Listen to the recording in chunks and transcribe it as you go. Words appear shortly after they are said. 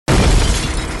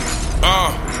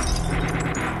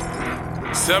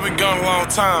See, I've been gone a long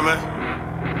time, man.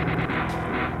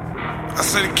 I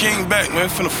say the king back, man.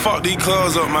 Finna fuck these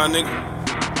clubs up, my nigga.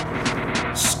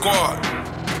 Squad.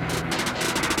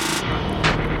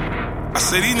 I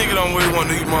say these niggas don't really want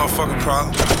these motherfucking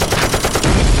problems.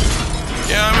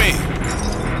 You know what I mean?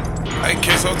 Hey,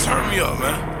 Queso, turn me up,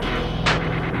 man.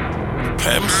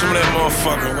 Pass me some of that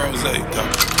motherfucking rosé,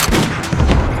 though.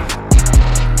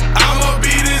 I'ma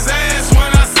beat his ass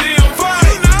when I see him fight.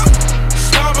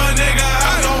 Stop a nigga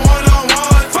out a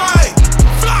one-on-one fight.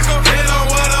 Flocka hit him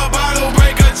with a bottle,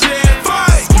 break a chair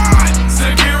fight.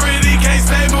 Security can't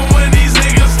save him when these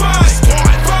niggas fight.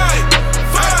 Fight,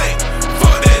 fight,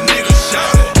 fuck that nigga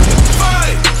shout it.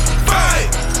 Fight, fight,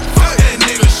 fuck that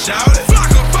nigga shout it.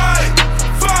 Flocka fight,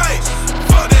 fight,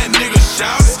 fuck that nigga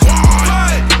shout it.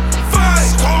 Fight, fight,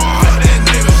 fuck that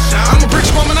nigga shout it. I'm a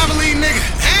bricks for monopoly nigga.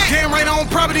 Can't write on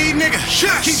property nigga.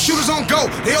 Keep shooters on go.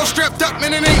 They all strapped up,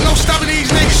 man, it ain't no stopping these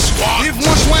niggas. If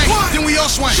one swing, then we all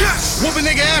swing. Whoop a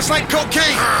nigga ass like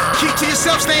cocaine. Keep to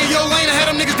yourself, stay in your lane. I had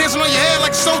them niggas dancing on your head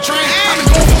like a soul train. I've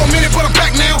been going for a minute, but I'm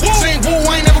back now. Same woo,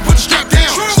 I ain't never put the strap down.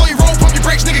 Slow your roll, pump your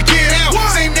brakes, nigga, get out.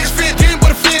 Same niggas fear then,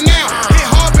 but a fear now. Hit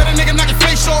hard, better nigga knock your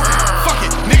face off. Fuck it,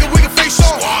 nigga, we can face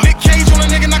off. Nick Cage on a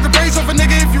nigga, knock the braids off a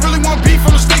nigga. If you really want beef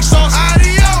from the steak sauce.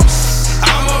 Adios.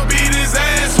 I'ma beat his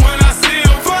ass when I see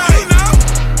him fight.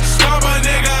 Stop a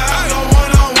nigga out a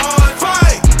one-on-one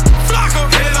fight. Flocka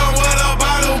hit him with a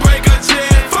bottle, break a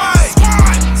chair fight.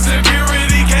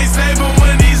 Security can't save him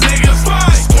when these niggas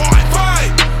fight. Fight,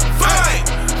 fight,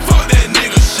 fuck that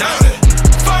nigga shout it.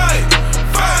 Fight,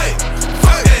 fight,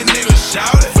 fuck that nigga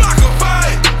shout it. Flocka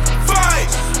fight, fight,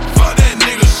 fuck that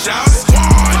nigga shout it.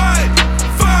 Fight,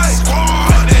 fight,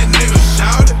 fuck that nigga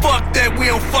shout it. Fuck that, we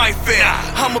don't fight fair.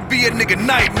 I'ma be a nigga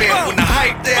nightmare. When the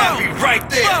hype there, I'll be right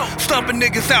there. Stumping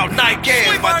niggas out night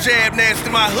gas. My jab nasty,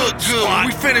 my hook good. When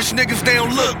we finish niggas, they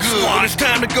don't look good. When it's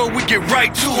time to go, we get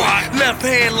right to it. Left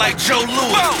hand like Joe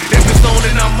Louis. If it's on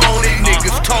it, I'm on it.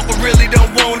 Niggas talking really don't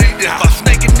want it. If I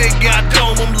snake a nigga, I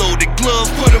dome him. Loaded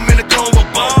gloves, put him in a coma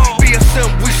bone.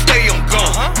 BSM, we stay on go.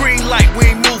 Green light,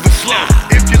 we ain't moving slow.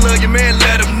 If you love your man,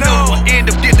 let him know. I end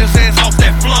up getting his ass off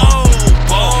that floor.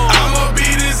 I'ma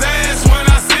beat his ass when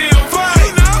I see him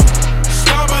fight.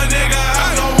 Stop a nigga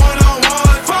out a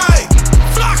one-on-one fight.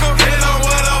 Flocka hit him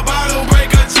with a bottle,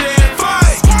 break a chair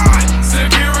fight.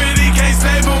 Security can't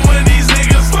save him when these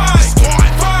niggas fight.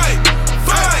 Fight,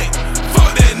 fight,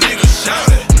 fuck that nigga shout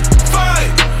it.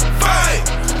 Fight, fight,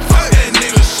 fuck that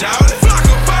nigga shout it.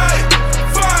 Flocka fight,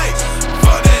 fight,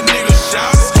 fuck that nigga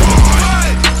shout it.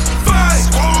 Fight, fight,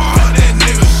 fuck that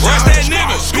nigga shout it. Rush that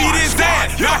nigga, beat his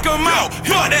ass, knock him out,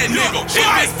 fuck that nigga.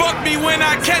 If it's fuck me when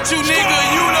I catch you, nigga,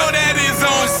 you know that is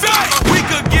on sight. We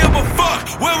could give a fuck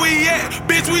where we at,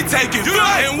 bitch, we taking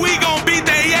flight. And we gon' beat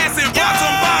they ass and pop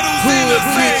some bottles in the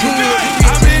same night.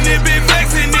 I'm in it, been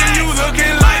flexing, and you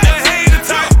looking like a hater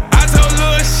type. I told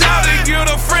Lil' Shout to get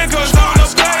a friend, cause I'm the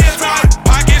player type.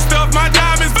 Pocket stuff, my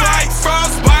diamonds bright.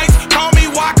 Frostbite, call me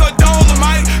Waka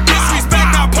Dolomite.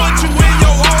 Disrespect, I punch you in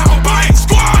your overbite.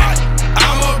 Squad!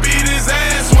 I'ma beat his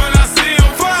ass when I see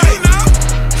him fight.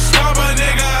 Stop a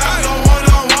nigga out a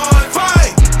one-on-one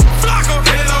fight. Flocka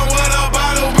hit him with a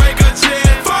bottle, break a chair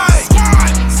fight.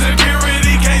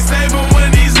 Security can't save him when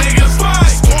these niggas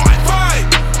fight. Fight,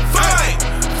 fight,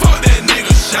 fuck that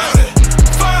nigga shout it.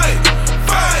 Fight,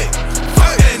 fight,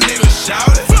 fuck that nigga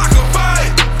shout it. Flocka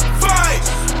fight, fight,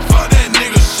 fuck that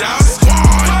nigga shout it.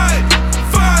 Fight,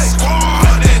 fight,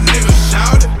 fuck that nigga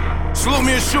shout it. Salute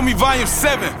me and shoot me, volume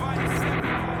 7.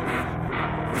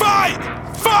 Fight!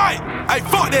 Fight! Hey,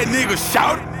 fuck that nigga,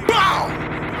 shout it. Bow!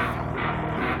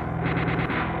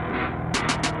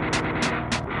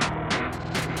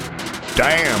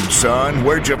 Damn, son,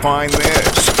 where'd you find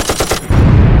this?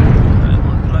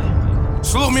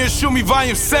 Salute me and shoot me,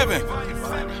 volume 7.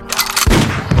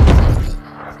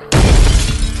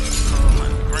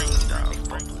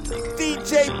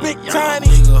 DJ Big Tiny.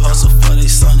 Nigga hustle for they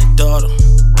son and daughter.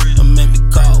 Don't make me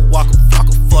call Waka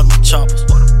Flocka for them choppers.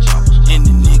 Any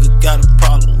nigga got a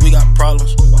problem, we got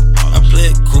problems. I play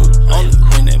it cool, only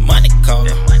when that money call.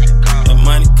 That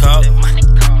money call.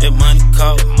 That money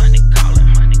call.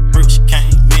 Rich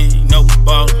came in, no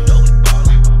ballin'.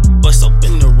 Bust up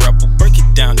in the rapper, break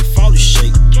it down, they fall to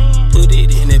shake. Put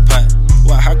it in that pot.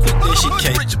 Wow, how quick that she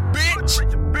cake.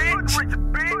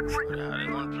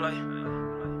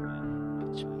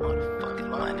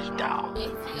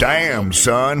 Damn,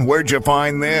 son, where'd you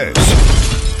find this?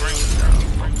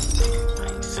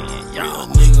 Real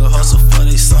nigga hustle for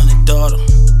they son and daughter.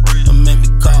 Don't make me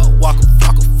call Waka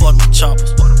Flocka for them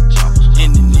choppers.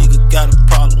 Any nigga got a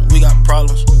problem, we got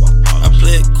problems. I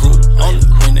play it cool, only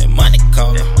when that money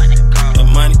call. That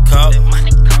money call.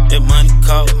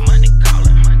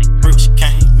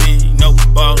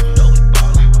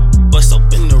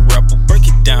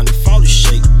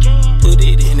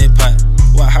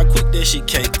 shit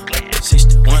cake.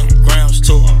 61 grams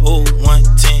to a old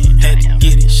 110. Had to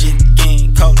get it shit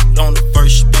again. Caught it on the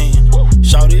first spin.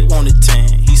 Shawty wanted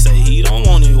 10. He say he don't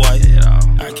want it white.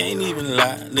 I can't even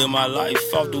lie. Live my life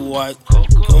off the white.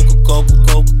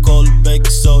 Coca-Cola,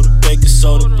 baking soda,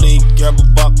 please grab a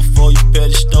box before you pay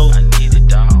the stove. I'm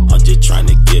just trying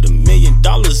to get $1 million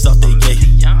off the gate.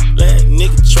 Last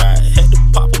nigga tried, had to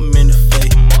pop him in the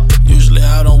face. Usually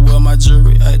I don't wear my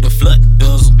jewelry at the flood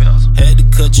bezel. Had to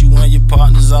cut you and your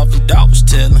partners off, the dog was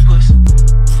telling.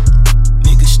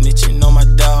 Niggas snitching on my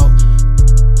dog.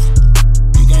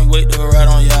 You can't wait to ride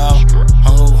on y'all.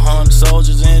 100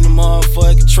 soldiers in the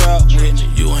motherfucking trap with me.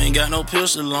 You ain't got no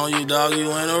pistol on you, dog.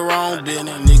 You ain't the wrong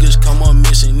business. Niggas come up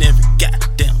missing every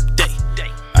goddamn day.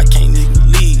 I can't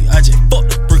even leave. I just bought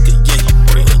the brick of yay.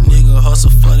 Real nigga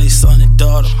hustle for they son and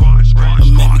daughter. I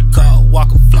make me call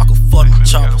Waka, Flocka for them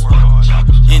choppers.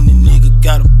 Any nigga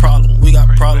got a problem, we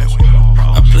got problems.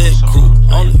 I play it cool,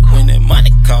 only when that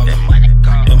money call. That money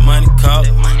call.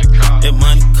 That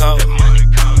money call.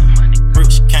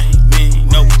 Bricks came in,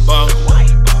 no ballin'.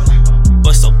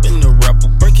 Bust up in the rapper,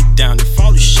 break it down, it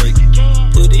fall to shake.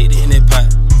 Put it in that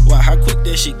pot, wow, how quick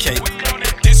that shit cake.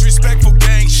 Disrespectful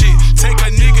gang shit, take a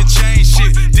nigga chain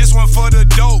shit. This one for the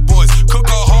dope boys, cook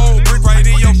a whole brick right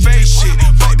in your face shit.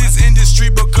 Fuck this industry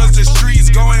because the streets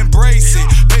gon' embrace it.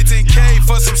 Pay 10K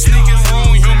for some sneakers,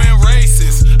 wrong human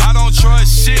races. I don't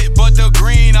trust shit, but the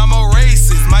green, I'm a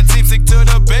racist. My team stick to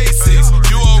the basics.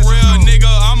 You a real nigga,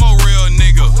 I'm a real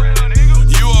nigga.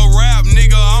 You a rap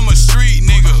nigga, I'm a street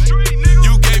nigga.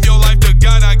 You gave your life to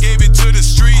God, I gave it to the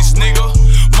streets, nigga.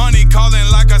 Money calling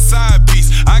like a side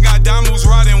piece. I got diamonds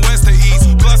riding west to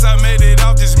east. Plus I made it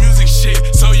off this music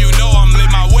shit. So you know I'm lit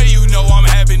my way, you know I'm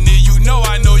having it. You know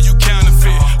I know you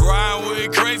counterfeit. Ryan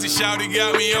with crazy shouty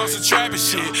got me on some trapping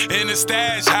shit. In the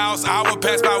stash house, I would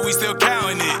pass by, we still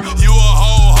counting it. You a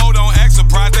hoe, don't act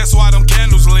surprised, that's why them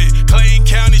candles lit. Clayton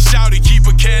County shouty, keep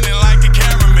a cannon like the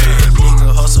cameraman.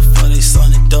 Nigga hustle for they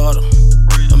son and daughter.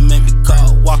 I make me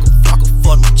call Waka, Flocka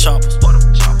for them choppers.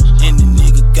 Any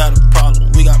nigga got a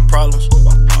problem, we got problems.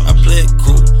 I play it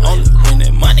cool, only when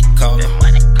that money call. That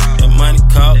money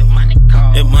call.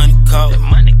 That money call.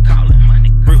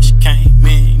 Bricks came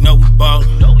in, know we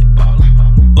ballin'.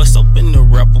 Bust up in the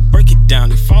rapper, break it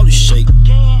down, it fall to shake.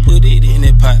 Put it in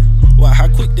that pot, wow, how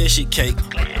quick that shit cake.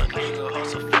 Nigga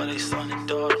hustle for they son and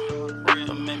daughter.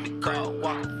 I make me call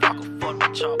Waka, Flocka for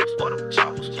them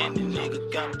choppers. Any nigga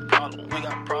got a problem, we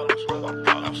got problems.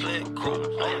 I play it cool,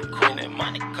 only when that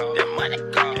money call. That money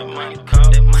call. That money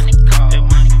call. That money call. That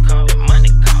money call. That money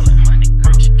callin'.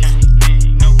 Bricks came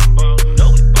in, know we ballin'.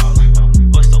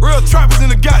 Real trappers in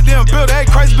the goddamn building. Hey,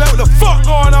 Christ Black, what the fuck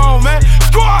going on, man?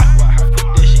 Squad!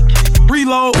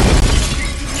 Reload.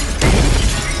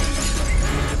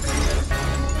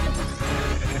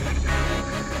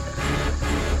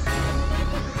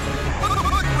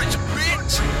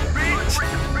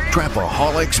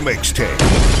 Trapaholics Mixtape.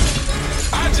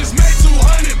 I just made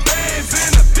 200 bands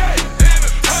in a day.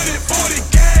 140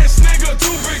 cash, nigga, 2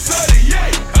 bricks of the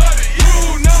yay.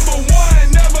 Rule number 1,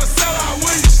 never sell out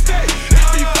when you stay.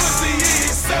 If he pussy, he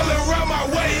ain't selling around my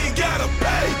way, he gotta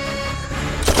pay.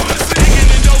 Pussy,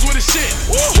 in those with the shit.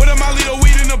 With a Molly, the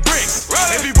weed and the bricks.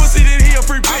 If he pussy, then he a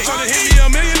free bitch. Tryna hit me $1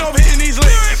 million over hitting these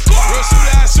licks. Real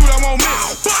shooter, I shoot, I won't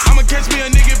miss. I'ma catch me a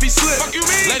nigga if he slip.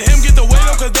 Let him get the weight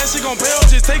up, cause that shit gon' pay off.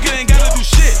 Just take it, ain't gotta do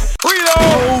shit.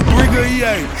 Reload, bring a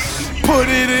yay. Put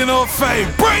it in her face.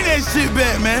 Bring that shit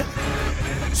back, man.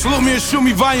 Salute Me and Shoot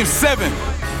Me Volume 7.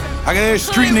 I got that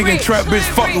street nigga and trap bitch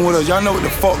fucking with us. Y'all know what the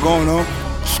fuck going on.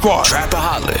 Squad.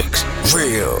 Trapaholics.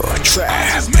 Real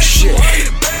trap shit. shit.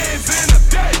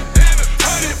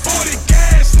 140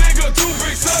 cash, nigga, 2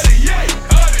 bricks of the yay.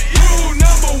 Rule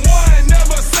number 1,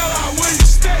 never sell out when you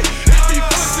stay. If he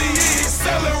pussy, he ain't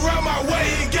selling around my way,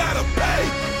 he gotta pay.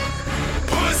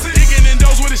 Pussy, digging in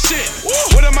those with the shit.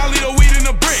 With a Molly, the weed and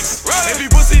the bricks. If he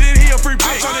pussy, then he a free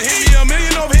bitch. Tryna hit me $1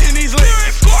 million over hitting these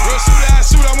licks. Real shooter, I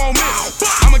shoot, I won't miss.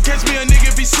 I'ma catch me a nigga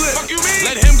if he slip.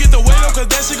 Let him get the weight up, cause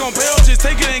that shit gon' pay off. Just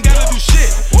take it, ain't gotta do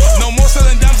shit. No more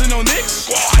selling dimes and no nicks.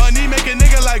 Money make a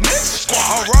nigga like Mitch.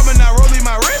 I'm robbing, not rolling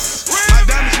my wrist. My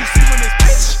diamonds you see when it's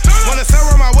bitch. Wanna sell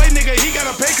on my way, nigga, he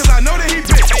gotta pay, cause I know that he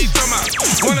bitch. Hey, come out.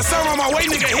 Wanna sell on my way,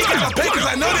 nigga, he gotta pay, cause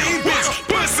I know that he bitch.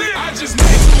 Pussy, I just made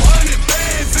 200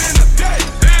 bands in a day.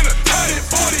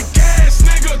 140 cash,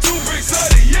 nigga, 2 bricks of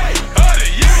the yay.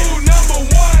 Rule number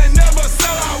 1, never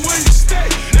sell out when you stay.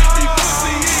 If he pussy,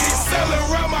 he ain't selling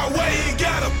around my way, he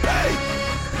gotta pay.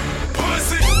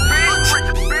 Pussy.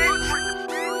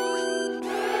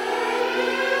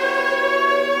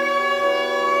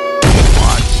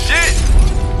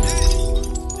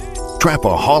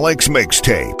 Trapaholics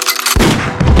Mixtape.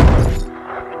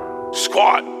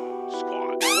 Squad.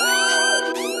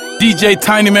 DJ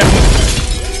Tiny Man.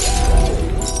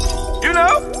 You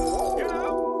know?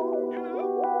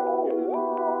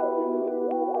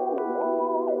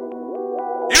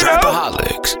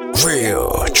 Trapaholics,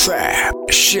 real trap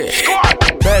shit.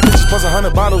 Bad bitches plus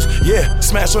 100 bottles, yeah.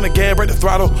 Smash on the gas, break the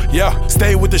throttle, yeah.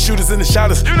 Stay with the shooters and the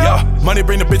shotters, yeah. Money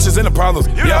bring the bitches and the problems,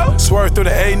 yeah. Swerve through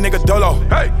the A, nigga dolo.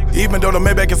 Hey. Even though the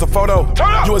Maybach is a photo,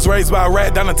 you was raised by a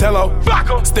rat Donatello.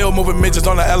 Flocka. Still moving midgets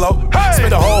on the LO. Hey.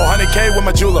 Spent a whole 100K with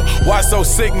my jeweler. Why so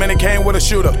sick, man? It came with a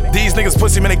shooter. These niggas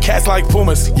pussy, man, they cats like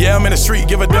pumas. Yeah, I'm in the street,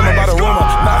 give a damn about a rumor.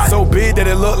 Not so big that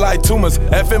it look like tumors.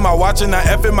 F in my watching, I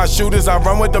F in my shooters. I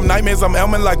run with them nightmares, I'm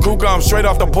Elman like Kruger. I'm straight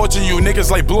off the porch of you niggas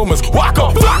like bloomers.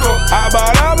 Waka, Flocka. I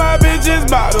bought all my bitches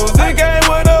bottles, it came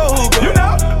with a hookah. You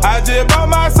know? I just bought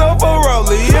myself a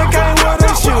rollie, it came with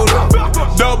a shooter.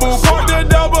 Double point to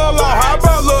double law, how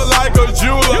about look like a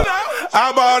jeweler? You know?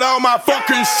 I bought all my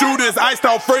fucking shooters, iced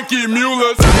out Frankie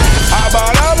Muellers. I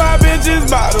bought all my bitches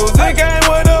bottles, it came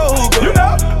with a hookah. You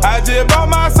know? I just bought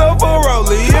myself a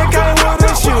rollie, it came with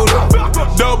a shooter.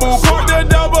 Double point to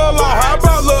double law, how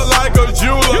about look like a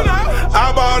jeweler? You know?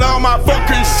 I bought all my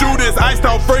fucking shooters, iced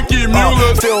out Frankie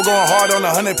Muellers. Still going hard on the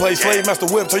 100 plate. Slave master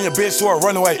whip, turn your bitch to a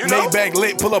runaway. Maybach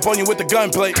lit, pull up on you with the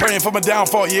gunplate. Praying for my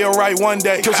downfall, yeah, right, one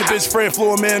day. Kill your bitch friend,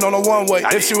 flew him in on a one-way.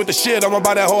 If she with the shit, I'ma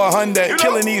buy that whole Hyundai.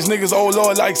 Killing these niggas, oh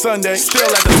lord, like Sunday. Still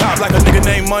at the top like a nigga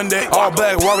named Monday. All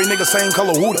black, Rory nigga, same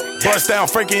color, Wooda. Bust down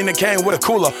Frankie in the cane with a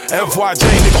cooler. FYJ,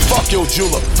 nigga, fuck your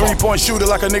jeweler. 3-point shooter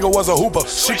like a nigga was a hooper.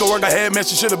 She could work her head, man,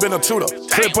 she should've been a tutor.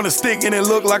 Clip on the stick and it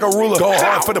look like a ruler. Go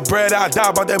hard for the bread, I die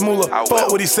about that moolah.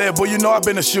 Fuck what he said, boy, you know I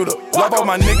been a shooter. Love all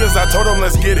my niggas, I told them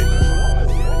let's get it.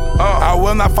 I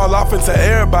will not fall off until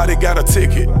everybody got a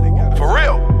ticket. For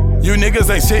real. You niggas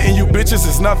ain't shit and you bitches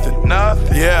is nothing.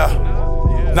 Nothing. Yeah.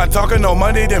 Not talking no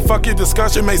money, then fuck your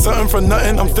discussion. Make something for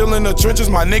nothing. I'm still in the trenches,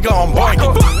 my nigga, I'm banking.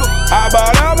 I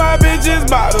bought all my bitches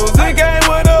bottles, it came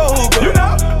with a hookah. You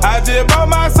know? I just bought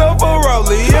myself a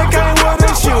rollie, it came with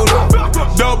a shooter.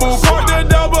 Double point to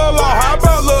double law, how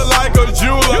about look like a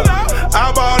jeweler? You know?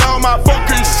 I bought all my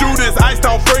fucking shooters, iced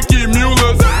out Frankie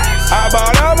Muellers. I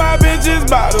bought all my bitches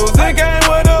bottles, it came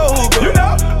with a hookah. You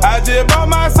know? I just bought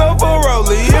myself a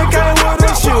rollie, it came with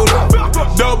a shooter.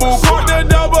 Double point to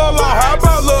double law, how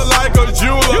about look like a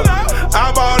jeweler? You know?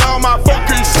 I bought all my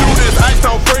fucking shooters, iced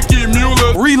out Frankie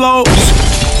Muellers. Reload.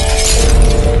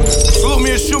 Salute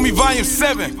me and shoot me, volume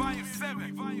 7.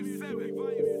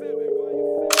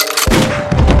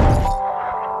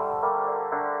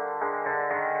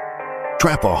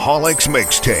 Trapaholics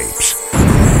mixtapes.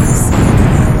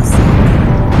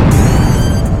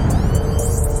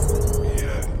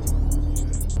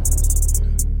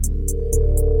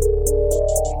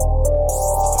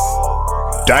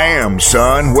 Damn,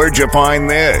 son, where'd you find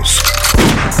this?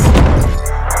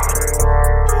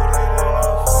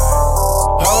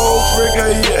 Whole brick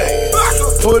of yay,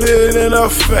 put it in her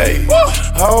face.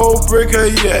 Whole brick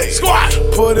of yay,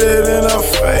 put it in her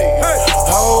face.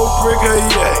 Whole brick of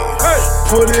yay,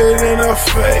 put it in her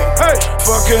face.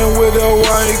 Fucking with a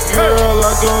white girl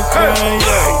like on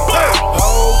Kanye.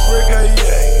 Whole brick of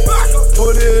yay,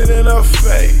 put it in her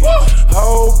face.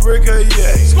 Whole brick of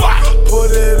yay,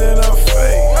 put it in her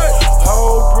face.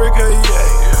 Whole brick of yay,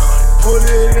 put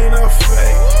it in her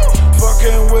face.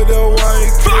 Fucking with a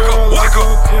white girl like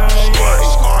on Kanye.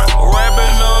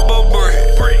 Wrapping up a brick,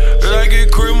 like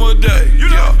it Christmas Day.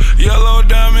 Yeah. Yellow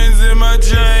diamonds in my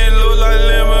chain, look like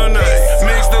lemonade.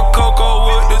 Mix the cocoa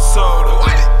with the soda,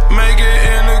 make it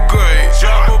integrate.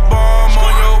 Drop a bomb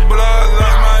on your block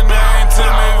like my name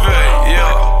Timmy Vay.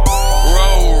 Yeah,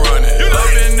 road running,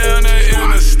 up and down the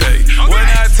interstate. When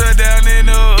I touch down in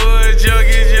the hood,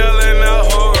 junkies yelling out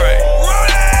hooray.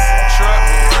 Trap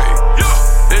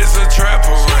parade, it's a trap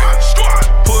parade.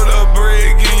 Put a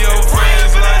brick in your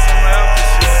friends like some apple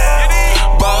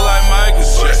shit. Ball like Michael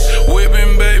Jackson,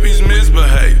 whipping babies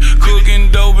misbehave. Cooking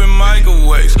dope in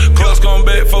microwaves. Close come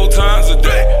back 4 times a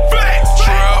day.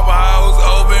 Trap house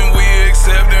open, we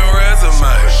accepting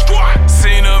resumes.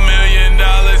 Seen $1 million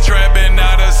trapping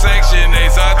out of Section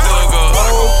 8. I took a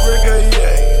whole brick of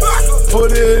yay,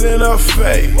 put it in her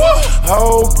face.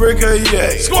 Whole brick of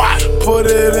yay, put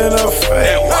it in her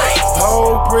face.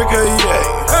 Whole brick of yay,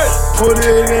 put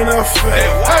it in her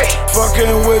face.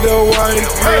 Fucking with a white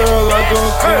girl like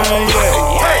on Kanye.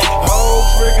 Whole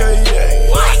brick of yay,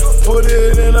 put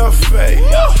it in her face.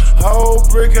 Whole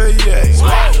brick of yay,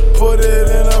 put it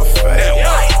in her face.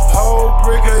 Whole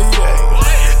brick of yay,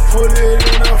 put it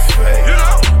in her face.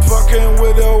 Fucking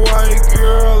with a white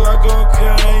girl like on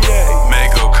Kanye.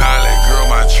 Make a college girl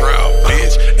my trap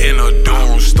bitch. In a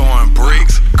dorm storing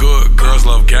bricks. Good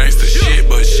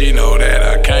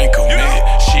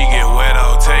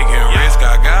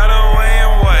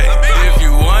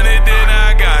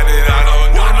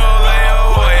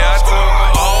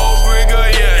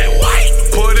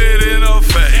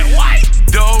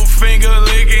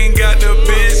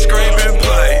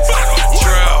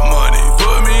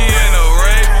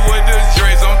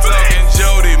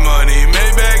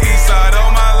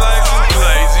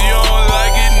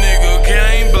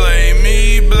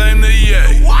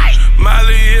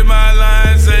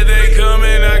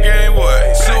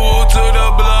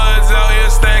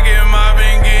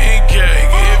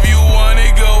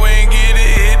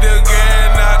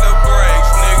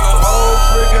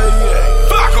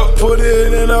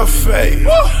her face.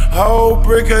 Whole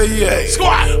brick of yay.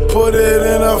 Put it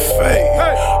in her face.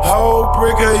 Whole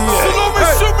brick of yay.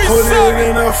 Put it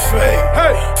in her face.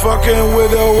 Fucking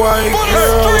with a white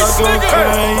girl like a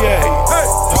Kanye.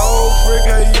 Whole brick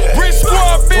of yay. Rich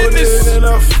Squad Put business. it in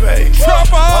her face. Whole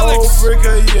Dropaholics. brick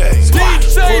of yay.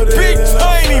 DJ Big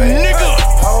Tiny, nigga.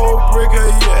 Whole brick of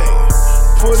yay.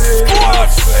 Put it in her Squad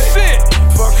face. shit.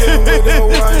 Fucking with a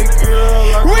white girl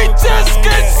like We a just Kanye.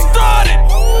 get started.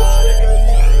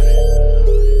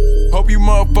 Hope you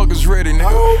motherfuckers ready, nigga.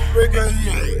 Whole brick of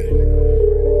yay.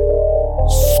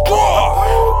 Squad.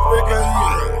 Whole brick of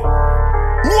yay.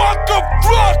 Waka,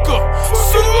 Flocka.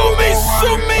 Sue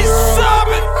me,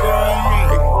 sobbing.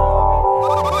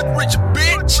 Rich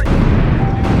bitch.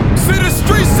 See, the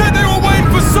streets said they were waiting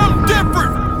for something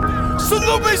different.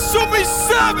 Salute me,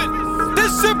 sobbing.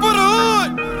 This shit for the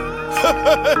hood.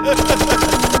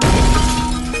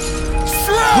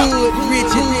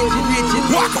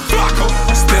 Waka, Flocka.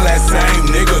 Still that same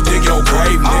nigga, dig your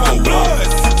grave, nigga. What?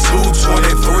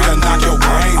 223 to knock your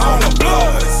brains on the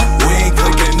bloods. We ain't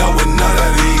clicking up with none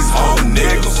of these hoe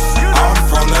niggas. I'm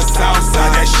from the south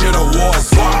side, that shit a war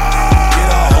song. Get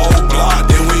a whole block,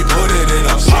 then we put it in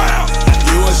a pound.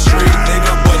 You a street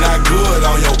nigga, but not good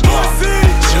on your block.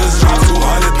 Just dropped 200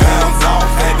 pounds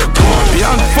off at the corner.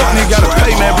 Y'all fuck nigga gotta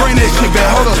pay, man. Bring that shit back.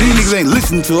 Hold up, these niggas ain't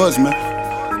listening to us, man.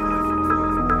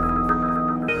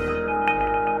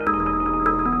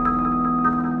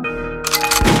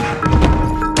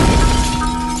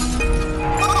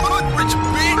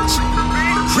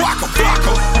 Waka,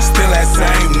 Flocka. Still that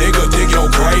same nigga, dig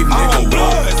your grave, nigga.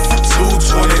 What?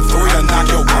 223 to knock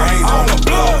your brains on the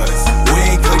bloods. We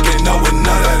ain't clicking up with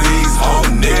none of these hoe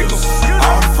niggas.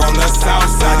 I'm from the south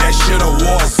side, that shit a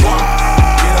war song.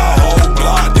 Get a whole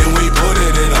block, then we put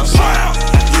it in a pound.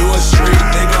 You a street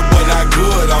nigga, but not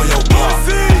good on your block.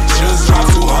 Just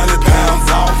dropped 200 pounds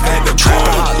off at the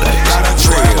corner. Gotta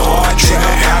trap hard,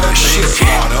 nigga, gotta think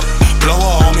smarter. Blow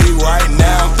on me right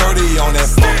now, 30 on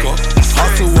that fucker.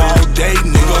 Hustle all day,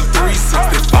 nigga,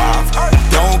 365.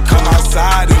 Don't come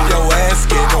outside if your ass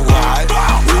get a ride.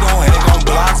 We don't hang on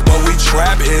blocks, but we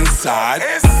trap inside.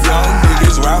 Young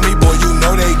niggas round me, boy, you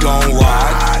know they gon'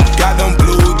 ride. Got them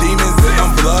blue demons and them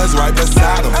bloods right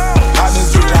beside them. Partners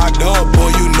get locked up,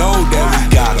 boy, you know that we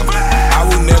got them. I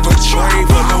will never trade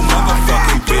for no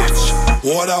motherfucking bitch.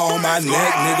 Water on my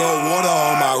neck, nigga, water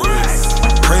on my wrist.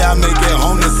 Pray I make it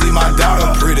home to see my daughter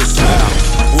pretty smile.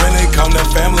 When it come to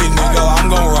family, nigga, I'm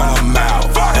gon' run a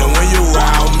mouth. And when you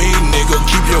round me, nigga,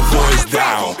 keep your voice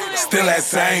down. Still that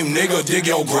same nigga, dig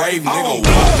your grave, nigga.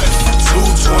 What?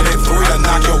 223 to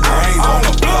knock your brains on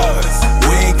the bloods.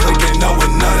 We ain't clicking up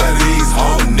with none of these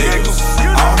hoe niggas.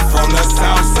 I'm from the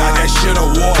south side, that shit a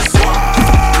war song.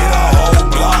 Get a whole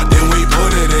block, then we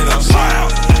put it in a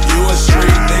pound. You a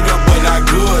street nigga, but not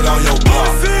good on your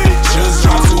block. Just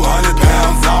dropped 200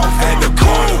 pounds off at the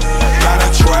corner. Gotta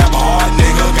trap hard,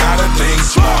 nigga, gotta think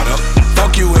smarter.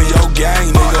 Fuck you and your gang,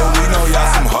 nigga, we know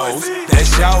y'all some hoes. That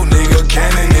shout, nigga,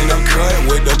 cannon in the cut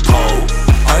with the pole.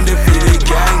 Undefeated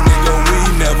gang, nigga, we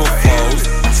never fold.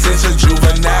 Since a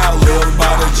juvenile, live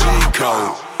by the G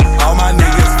code. All my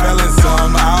niggas spelling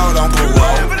some out on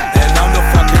parole. And I'm the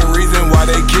fucking reason why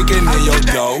they kicking in your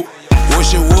dough.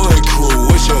 What's your wood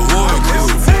crew? What's your wood crew?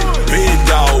 Big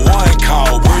dog, one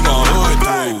call, bring the hood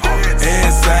through.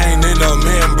 Insane in the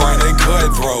membrane, they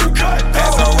cutthroat.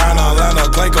 Pass around Atlanta,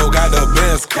 Clayco got the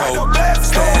best coat.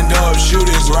 Stand up,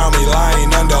 shooters round me,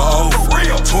 lying under oath.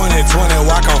 2020,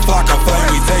 Waka, Flocka, flame,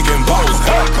 we taking both.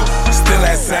 Still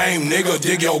that same nigga,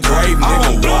 dig your grave,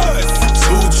 nigga. What?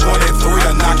 223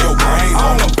 to knock your brains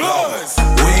on the bloods.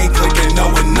 We ain't clicking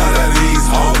up with none of these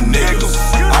hoe niggas.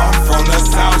 I'm from the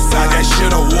south side, that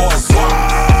shit a war song.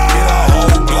 Get a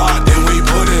whole block, then we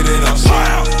put it in a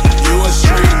pound. You a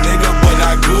street nigga, but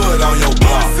not good on your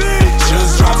block.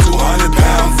 Just dropped 200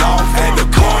 pounds off at the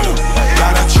corner.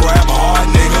 Gotta trap hard,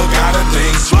 nigga, gotta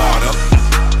think smarter.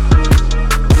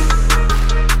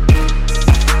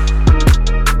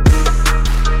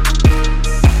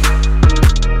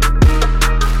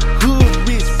 Hood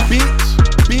rich, bitch.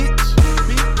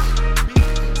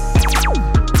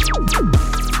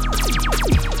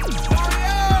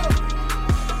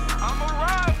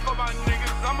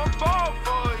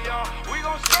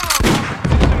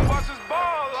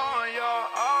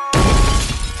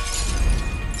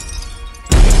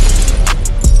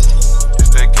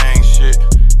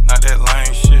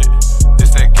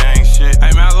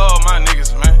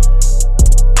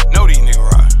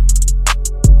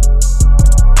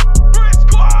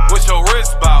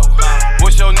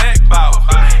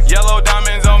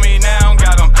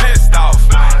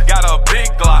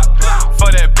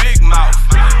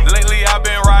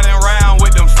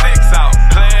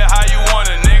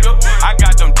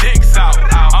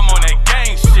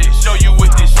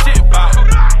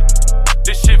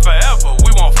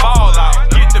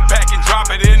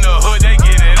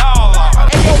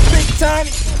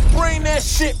 that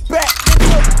shit back,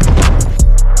 nigga.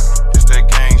 It's that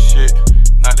gang shit,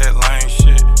 not that lame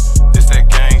shit. It's that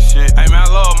gang shit. Hey man, I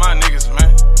love my niggas, man.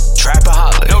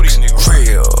 Trapaholics. Know these niggas.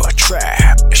 Real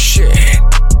trap shit.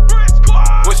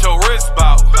 What's your wrist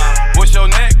bout? What's your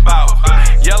neck bout?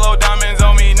 Yellow diamonds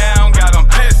on me now, got them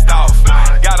pissed off.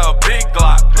 Got a big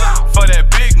Glock for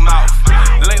that big mouth.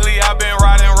 Lately I've been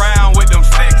riding around with them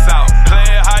sticks out. Play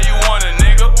it how you want it,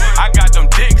 nigga. I got them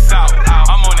dicks out.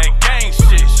 I'm on that gang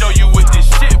shit, show you what this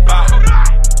shit bout.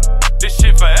 This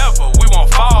shit forever, we won't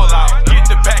fall out. Get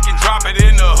the pack and drop it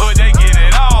in the hood, they get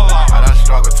it all out. I done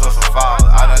struggled to survive,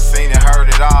 I done seen it, heard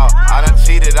it all. I done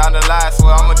cheated on the lies, so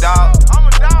I'm a dog.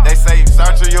 They say you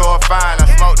search or you'll find. I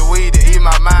smoke the weed to eat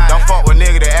my mind. Don't fuck with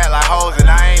niggas that act like hoes and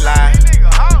I ain't lying.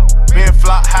 Me and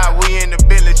Flock high, we in the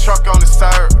Bentley truck on the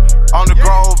serve. On the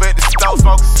Grove at the stove,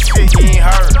 smoking some shit you ain't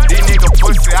heard. These niggas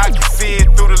pussy, I can see it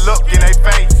through the look in they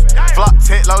face. Flock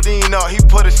Ted Lodine up, he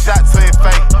put a shot to his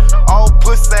face. Old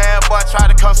pussy ass boy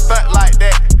try to come stunt like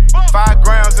that. 5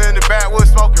 grams in the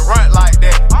backwoods, smoking runt like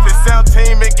that. Since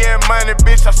 17 been getting money,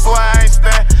 bitch, I swear I ain't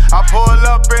stand. I pull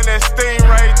up in that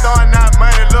Stingray, throwing out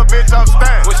money, little bitch, I'm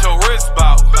stand. What's your wrist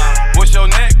bout? What's your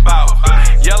neck bout?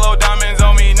 Yellow diamonds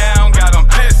on me now, got them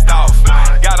pissed off.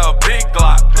 Got a big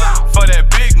Glock for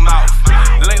that big mouth.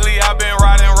 Lately I've been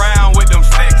riding around with them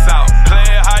sticks out. Play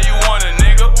it how you want it,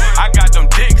 nigga. I got them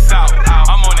dicks out.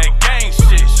 I'm on that gang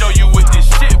shit, show you what this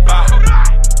shit bout.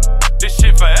 This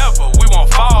shit forever, we won't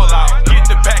fall out. Get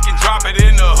the pack and drop it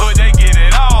in the hood, they get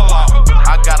it all out.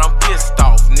 I got them pissed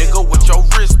off, nigga, with your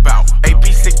wrist bout. AP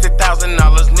 $60,000,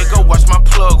 nigga, watch my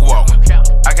plug walk.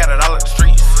 I got it all at the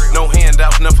streets, no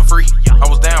handouts, nothing for free. I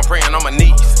was down praying on my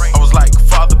knees. I was like,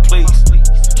 Father, please,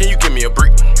 can you give me a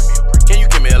brick? Can you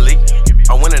give me a leak?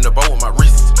 I went in the boat with my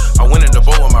wrists. I went in the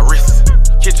boat with my wrists.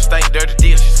 Kitchen stank, dirty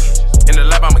dishes. In the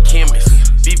lab, I'm a chemist.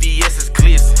 BVS is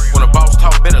glisten. When a boss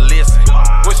talk, better listen.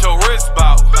 What's your wrist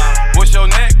bout? What's your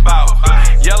neck bout?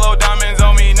 Yellow diamonds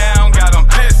on me now, got them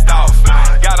pissed off.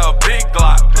 Got a big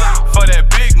Glock for that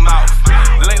big mouth.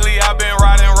 Lately I've been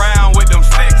riding around with them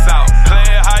sticks out. Play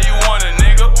it how you want it,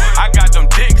 nigga. I got them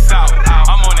dicks out.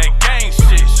 I'm on that gang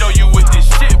shit, show you what this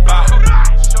shit bout.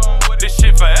 This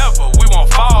shit forever, we won't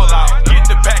fall out. Get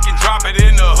the pack and drop it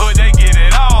in the hood, they get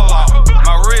it all out.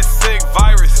 My wrist sick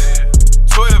virus.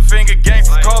 Twitter finger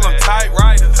gangsters, call them tight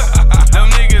riders. Them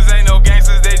niggas ain't no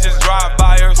gangsters, they just drive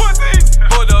buyers.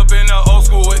 Put up in the old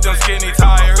school with them skinny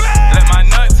tires. Let my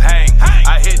nuts hang.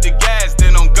 I hit the gas,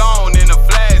 then I'm gone in the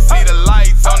flash. See the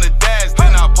lights on the dash,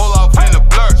 then I pull off in the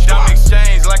blur. Dumb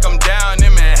exchange like I'm down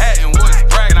in Manhattan. What's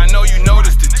bragging? I know you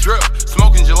noticed the drip.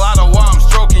 Smoking gelato while I'm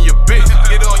stroking your bitch.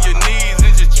 Get on your knees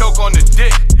and just choke on the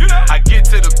dick. I get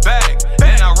to the bag,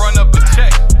 then I run up a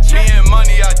check. Me and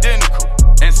money identical.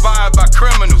 Inspired by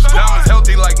criminals, diamonds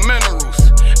healthy like minerals.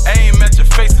 Aim at your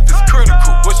face if it's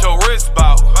critical. What's your wrist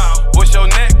bout? What's your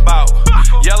neck bout?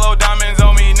 Yellow diamonds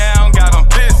on me now, got them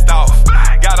pissed off.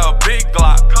 Got a big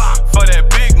Glock for that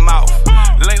big mouth.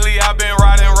 Lately I've been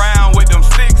riding around with them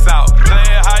sticks out. Play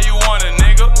it how you want it,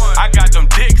 nigga. I got them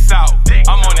dicks out.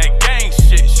 I'm on that gang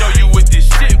shit, show you what this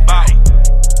shit bout.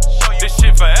 This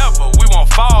shit forever, we won't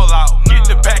fall out. Get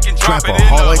the pack and drop it in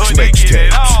the hood, they get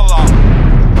it all out.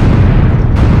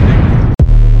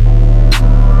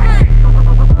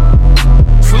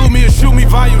 Salute me or shoot me,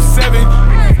 volume 7.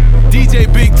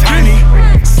 DJ Big Tiny,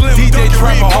 Slim DJ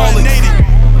Trapaholics.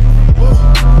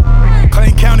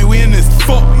 Clayton County, we in this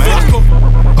fuck, man.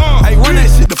 Hey, run that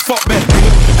shit the fuck back,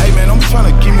 nigga. Hey, man, don't be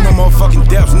trying to give me no motherfucking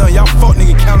daps. None y'all fuck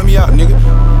nigga counting me out, nigga.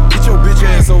 Get your bitch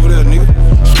ass over there, nigga.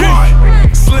 Squad.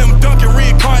 Slim Dunkin'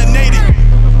 reincarnated.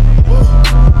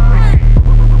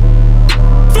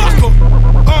 Flocka.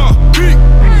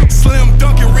 Slim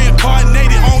Dunkin'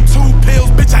 reincarnated on 2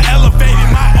 pills, bitch, I elevated.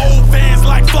 My old fans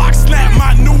like Flock snap,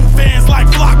 my new fans like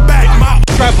Flock back. My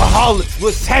Trapaholics,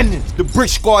 what's happening? The Brick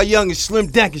Squad Young and Slim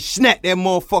Dunkin' snap that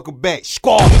motherfucker back.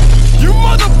 Squad. You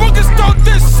motherfuckers thought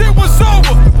this shit was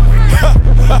over.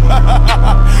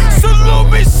 Salute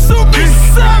me,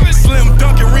 savage. Slim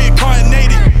Dunkin'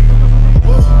 reincarnated.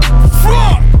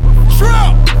 Flock,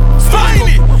 Trap,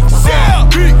 Tiny, Shell.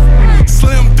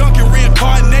 Slim Dunkin'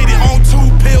 reincarnated on 2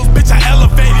 pills, bitch, I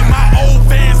elevated. My old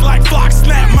fans like Flock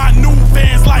snap, my new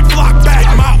fans like Flock back.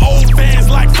 My old fans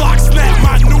like Flock snap,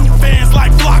 my new fans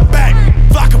like Flock back.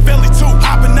 Flockavelli too,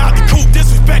 hopping out the coupe,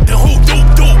 disrespecting who?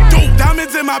 Doop.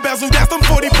 Diamonds in my bezel, that's them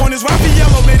 40 pointers.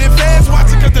 Raphael made it fast, watch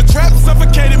it cause the trap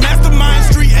suffocated. Mastermind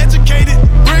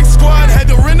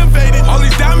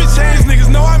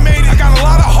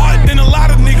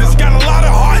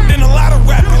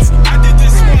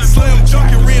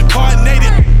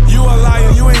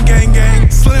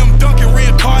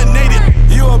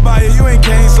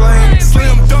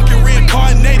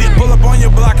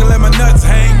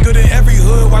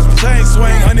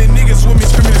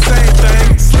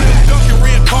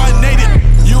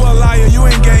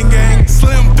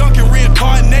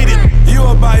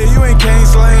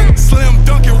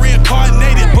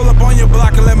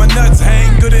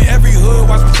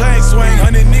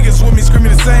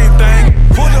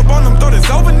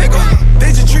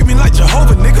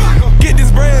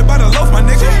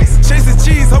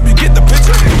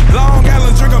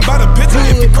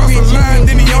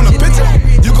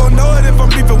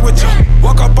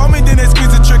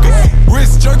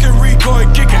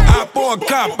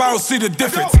cop, I don't see the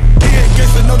difference. He ain't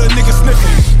gangsta, know the nigga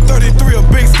sniffing. 33 a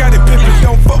big Scotty Pippen.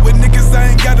 Don't fuck with niggas,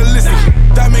 I ain't gotta listen.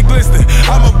 Diamond glisten,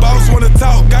 I'm a boss, wanna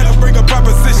talk, gotta bring a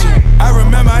proposition. I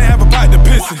remember I ain't have a pot to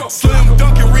piss in. Slim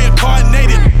Dunkin'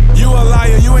 reincarnated. You a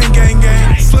liar, you ain't gang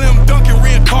gang. Slim Dunkin'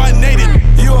 reincarnated.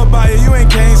 You a buyer, you ain't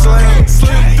Kane Slang.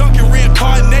 Slim Dunkin'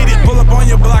 reincarnated. Pull up on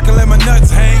your block and let my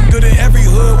nuts hang. Good in every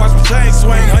hood, watch my chain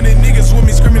swing. 100 niggas with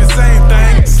me screaming the same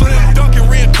thing. Slim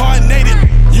Dunkin' reincarnated.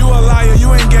 You a liar,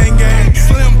 you ain't gang gang.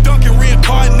 Slim Dunkin'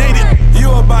 reincarnated. You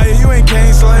a buyer, you ain't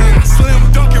Kane Slang.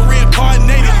 Slim Dunkin'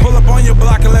 reincarnated. Pull up on your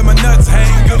block and let my nuts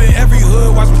hang. Good in every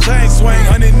hood, watch my chain swing.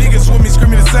 100 niggas with me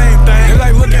screaming the same thing. They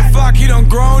like, look at Flock, he done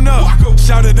grown up.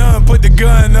 Shout it done, put the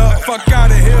gun up. Fuck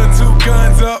out of here, 2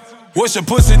 guns up. What's your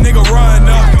pussy, nigga, run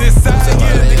up? This side,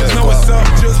 yeah, niggas know what's up.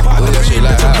 Just pop the beat,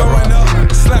 bitch, I'm going up.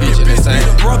 Slap your bitch, beat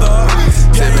your brother up.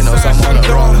 Yeah, he's trying to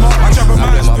throw him up. I drop a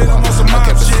mind spit, I'm on some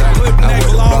mob shit. Clip neck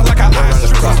long like an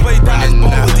ostrich. I play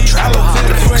dodgeball with these hollow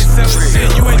tips. You ain't selling shit,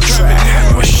 you ain't trapping,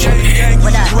 nigga. You ain't gang, you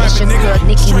just rapping, nigga.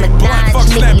 Nicki Minaj,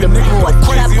 Nicki the boy.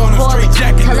 Trapaholic.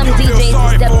 Tell them DJs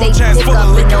to step they dick up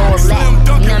and all that.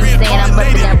 You know what I'm saying? I'm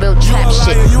busting that real trap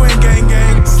shit. You ain't gang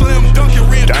gang. Slim Dunkin'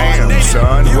 Damn,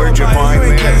 son, where'd you find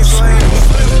this?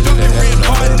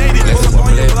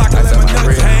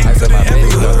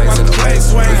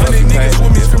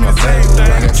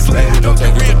 Don't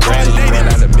take it for granted. You run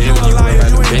out of bills, you run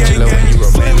out of bitch, you love when you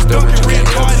romance, though, but you can't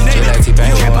help it. Shit like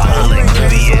T-Pain, you want to hold it.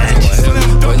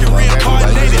 But you want to grab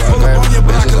it, you want to grab it.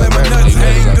 Bitches on grab it, these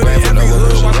niggas on grab it. No what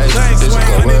real shit lazy. This is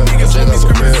go well, check up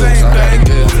for real. Some got a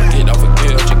kill, get off a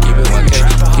kill, just keep it 1K.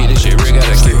 Keep this shit real,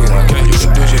 gotta keep it 1K. You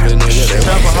can do shit, but nigga, they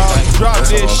want it. Drop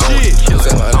that shit.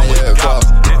 Say my name, yeah, Gwaup.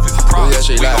 Do that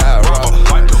shit like how I rock.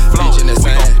 Bitch in the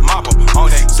sand.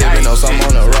 Sippin' on something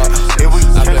on the rock.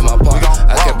 I play my part,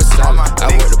 I kept it solid.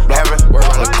 I work the block, work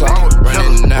on the clock,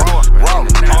 running in and out.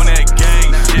 On that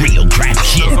gang shit. Real trap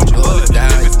shit. Hold it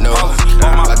down, you know.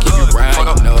 I keep you round,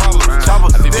 you know. I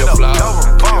flip your flow,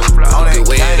 you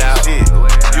weigh it out.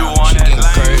 You want that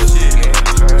lame shit.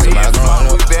 Somebody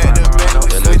growing up,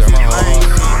 they look at my heart.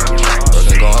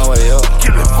 Working going way up.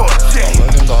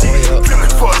 Working going way up.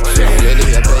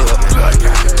 Lately I pay up.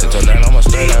 Sit your down, I'ma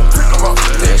straight up.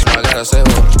 That's why I gotta save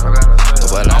up.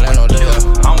 But I ain't no day up.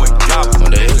 I'm with Gwaup.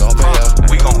 One day he gon' pay up.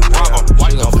 We gon' rob him.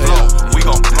 She gon' pay up. We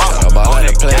gon' rob him. Nobody On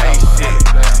like that to play gang up. shit.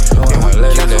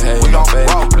 Let it hate, you gon' fade.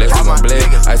 Bless on my blade.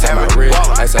 Ice on my wrist.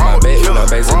 Ice on my bed. No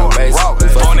bass in no bass. We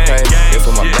fucking pay. It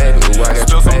for my baby. Ooh, I got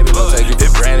your baby. Don't take it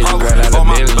for granted. You run out of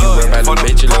million. You run out of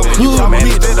bitch. You love when you come in.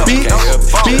 You can't help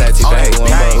it. She like T-Pain. One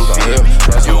ball. Who gon' help?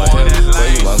 Rush on my hip.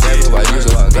 Boy, you ungrateful. Why you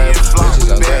so ungrateful? Bitches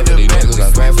ungrateful. These niggas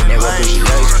ungrateful. Never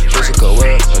appreciate. Physical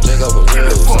world. Don't take up a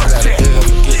real. Some got a deal.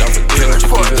 Don't forget. Just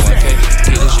keep it 1K.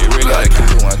 Keep this shit real. Gotta keep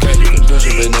it 1K. You can do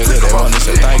shit, but nigga, they want to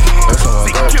say thank you. That's on my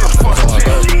girl. That's on my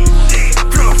girl.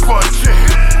 Kill him for the shit.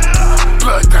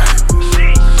 Blood down.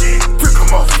 Pick him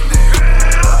off from there.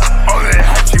 All of that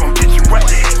hype, you gon' get you wet.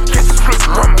 Catch you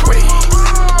slipping, run away.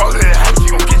 All of that hype,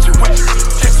 you gon' get you wet.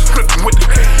 Catch you slipping with the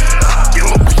cat. Get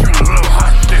low, you a little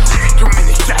hostage. Too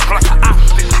many shots like an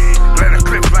ostrich. Let her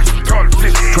clip like she taught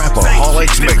it.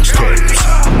 Trapaholics mixtapes.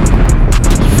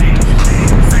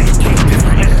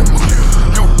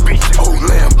 New bitch, old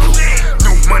Lambo.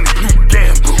 New money, new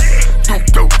gamble. New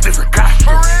dope, different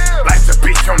costume. Life's a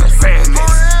bitch on the sand.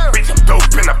 Bitch, I'm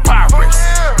dope in a pirate.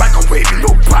 Microwave,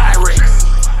 no pirate.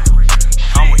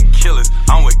 I'm with killers,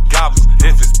 I'm with gobblers.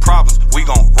 If it's problems, we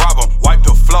gon' rob them. Wipe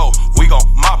the flow, we gon'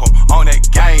 mop them. On that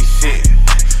gang shit.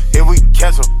 If we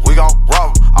catch them, we gon'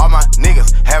 rob them. All my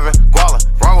niggas having guala.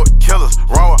 Wrong with killers,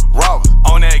 wrong with robbers.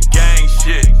 On that gang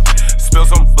shit. Spill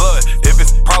some blood. If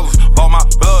it's problems, bought my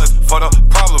blood for the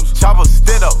problems. Chopper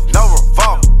stood up, no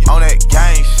revolver. On that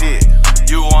gang shit.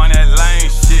 You on that lame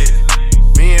shit.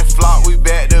 Me and Flock, we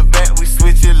back to back, we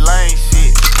switchin' lane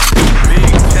shit.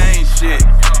 Big chain shit.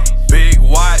 Big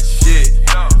watch shit.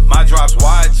 My drops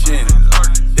watching.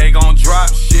 They gon'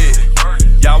 drop shit.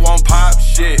 Y'all won't pop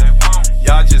shit.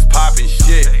 Y'all just poppin'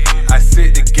 shit. I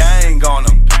sit the gang on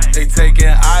them. They taking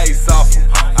ice off them.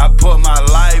 I put my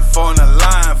life on the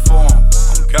line for them.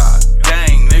 Oh God,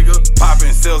 gang nigga.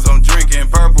 Poppin' sills, I'm drinking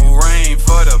purple rain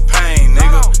for the pain,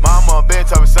 nigga. Mama been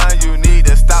told me, son, you need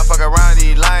to stop fucking around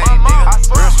these lame nigga.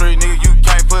 Real street nigga, you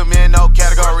can't put me in no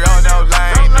category on no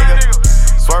lane nigga.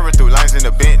 Swerving through lanes in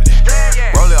the Bentley.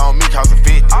 Roll it on me, cause a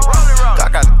 50. I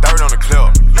got the dirt on the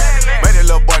clip. Made that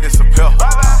little boy disappear.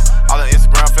 All the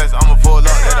Instagram flex, I'ma pull up.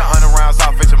 Let 100 rounds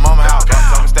off at your mama house.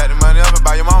 Tell me stack the money up and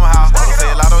buy your mama house. I'ma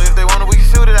say a lotto if they want it, we can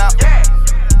shoot it out.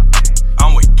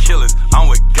 I'm with killers, I'm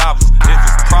with gobblers. If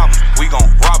it's problems, we gon'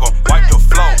 rob them. Wipe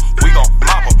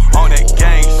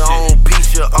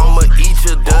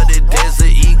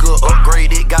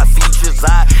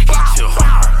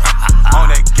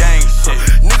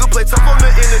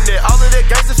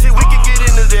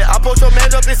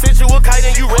sent you a kite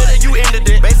and you read it, you ended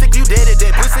it. Basic, you dead at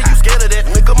that. Pussy, you scared of that.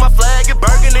 Nigga, my flag is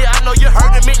burgundy. I know you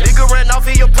hurting me. Nigga ran off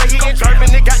in your play, he ain't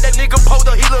Germany. Got that nigga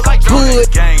Podo, he look like Jordan.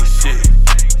 Gang shit.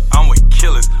 I'm with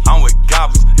killers, I'm with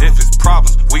goblins. If it's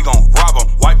problems, we gon' rob them.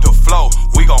 Wipe the flow,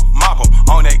 we gon' mop them.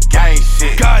 On that gang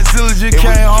shit. Godzilla just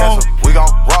came home. We gon'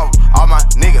 rob them. All my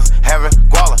niggas having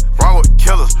guala. Wrong with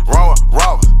killers, wrong with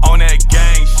robbers. On that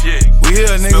gang shit. We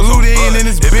hear a nigga Luda in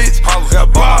this bitch.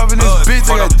 Got Bob in this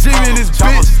bitch. I got Jimmy in this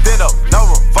bitch. Stood up, no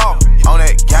revolver. On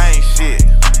that gang shit.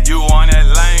 You on that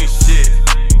lane shit.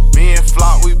 Me and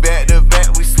Flock, we back to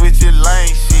back. We switchin'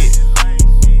 lane shit.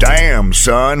 Damn,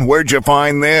 son, where'd you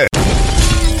find this?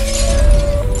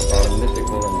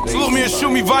 Salute me and shoot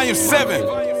me volume 7.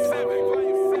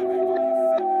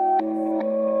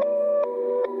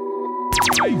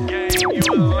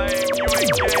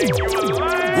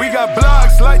 We got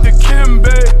blocks like the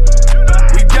Kimbe.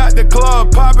 We got the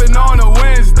club popping on a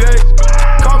Wednesday.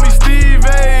 Call me Steve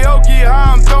Aoki,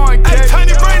 how I'm throwing cake. Hey,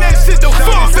 Tiny, bring that shit the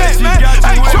fuck back, man.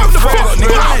 Hey, drop the fuck,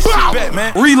 nigga. That shit back,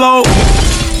 man. Reload.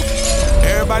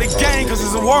 Everybody gang, cause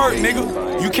it's a word,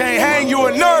 nigga. You can't hang, you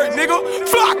a nerd, nigga.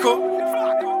 Flocka.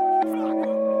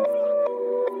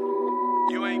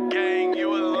 You ain't gang,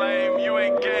 you a lame. You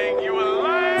ain't gang, you a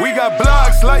lame. We got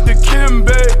blocks like the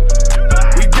Kimbe.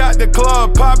 We got the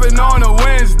club popping on a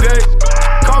Wednesday.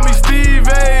 Call me Steve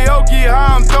Aoki,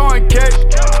 how I'm throwing cake.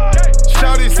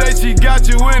 Shawty say she got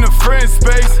you in a friend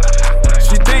space.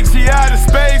 She thinks she out of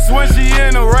space when she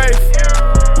in a race.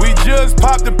 We just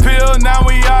popped the pill, now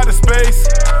we out of space.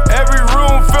 Every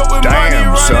room filled with money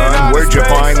running son, out where'd of you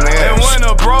space. find this? And when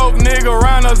a broke nigga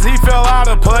around us, he fell out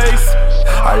of place.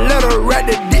 I let her ride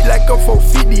the dick like a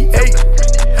 458.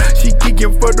 She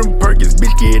kicking for them Perkins,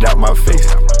 bitch, get out my face.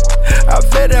 I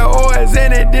fed that oils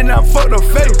in it, then I fucked her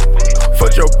face.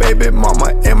 Fuck your baby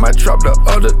mama in my trap the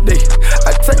other day.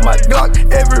 I take my Glock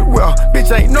everywhere,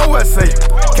 bitch ain't nowhere safe.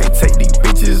 Can't take these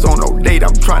bitches on no date,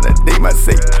 I'm tryna date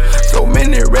myself. So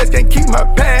many rats can't keep my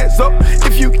pants up.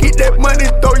 If you get that money,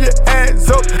 throw your hands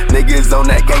up. Niggas on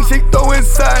that gang shit throwing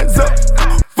signs up.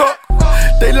 Fuck,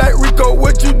 they like Rico,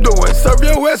 what you doing? Serve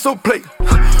your ass on plate.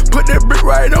 Put that brick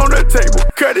right on the table,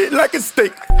 cut it like a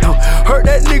steak. Heard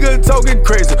that nigga talking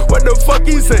crazy, what the fuck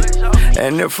he say?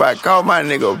 And if I call my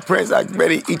nigga Prince, I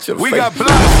better eat your face. We got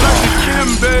blocks like the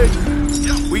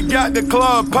Kimbe. We got the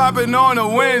club popping on a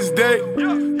Wednesday.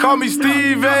 Call me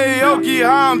Steve Aoki,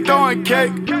 how I'm throwing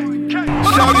cake.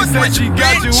 Shawty said she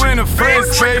got you in a friend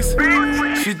space.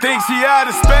 She thinks she out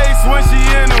of space when she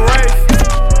in a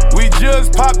race. We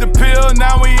just popped the pill,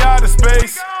 now we out of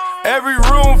space. Every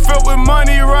room filled with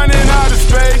money running out of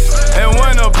space. And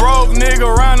when a broke nigga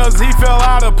around us, he fell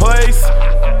out of place.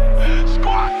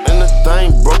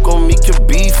 Anything broke on me could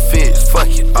be fixed. Fuck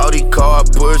it. Audi car,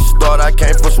 push start. I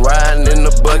came from riding in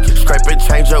the bucket. Scraping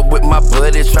change up with my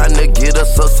buddies, trying to get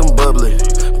us up some bubbly.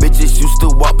 Bitches used to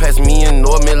walk past me and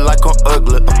ignore me like I'm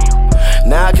ugly.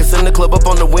 Now I can send the club up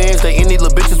on the Wednesday. Any little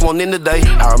bitches want in today.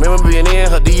 I remember being in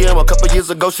her DM a couple years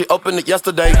ago. She opened it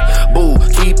yesterday. Boo,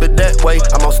 keep it that way.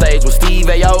 I'm on stage with Steve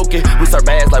Aoki. We serve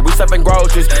ass like we serving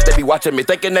groceries. They be watching me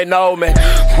thinking they know me.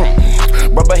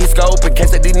 Brother, he scoping. Can't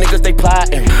say these niggas they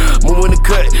plotting. Moving the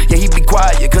cut, yeah, he be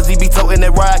quiet, cause he be toting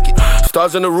that rocket.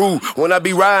 Stars in the roof when I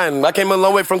be riding. I came a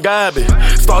long way from garbage.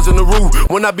 Stars in the roof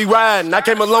when I be riding. I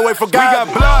came a long way from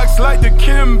garbage. We got blocks like the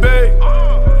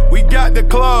Kimbe. We got the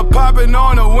club popping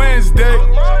on a Wednesday.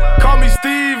 Call me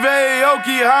Steve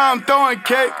Aoki, how I'm throwing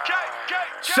cake.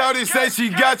 Shawty say she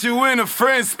got you in a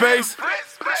friend space.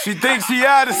 She thinks she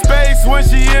out of space when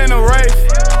she in a race.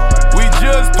 We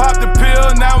just popped the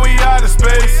pill, now we out of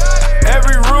space.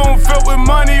 Every room filled with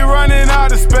money running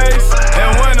out of space.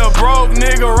 And when a broke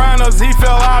nigga around us, he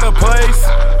fell out of place.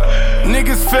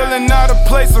 Niggas feeling out of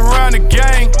place around the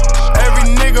gang.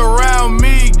 Every nigga around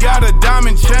me got a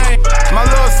diamond chain. My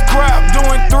little scrap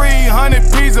doing 300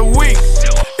 P's a week.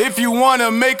 If you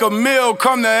wanna make a meal,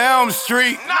 come to Elm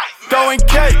Street. Throwing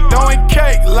cake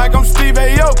like I'm Steve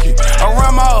Aoki.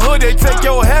 Around my hood, they take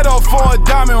your head off for a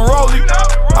diamond rollie.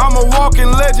 I'm a walking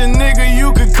legend, nigga,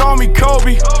 you could call me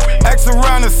Kobe. X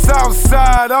around the south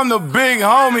side, I'm the big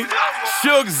homie.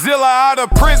 Shook Zilla out of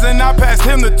prison, I passed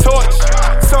him the torch.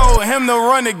 Told him to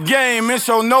run the game and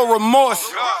show no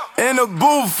remorse. In the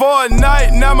booth for a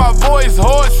night, now my voice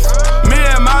hoarse. Me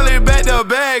and Molly back to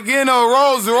back in a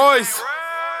Rolls Royce.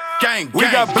 Gang, we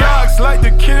got blocks like the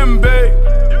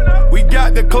Kimbe. We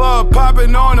got the club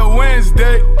popping on a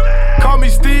Wednesday. Call me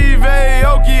Steve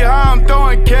Aoki, how I'm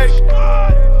throwing cake.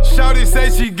 Shawty say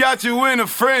she got you in a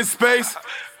friend space.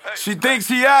 She thinks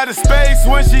she out of space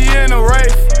when she in a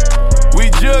race. We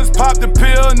just popped the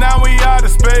pill, now we out of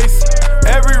space.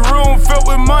 Every room filled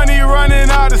with money running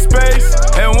out of space.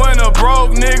 And when a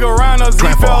broke nigga around us, he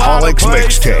fell out of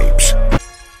place. Mixtapes.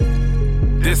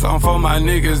 This song for my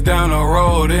niggas down the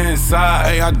road inside.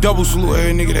 Hey, I double salute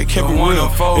every nigga that kept it real.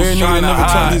 Every nigga tryna never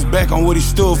turned his back on what he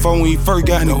stood for when he first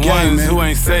got in the game, man. Who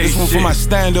ain't say this one shit. for my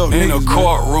stand-up in niggas. In the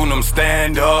courtroom, them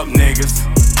stand-up niggas.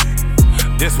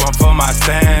 This one for my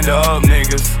stand-up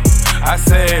niggas. I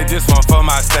said this one for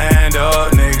my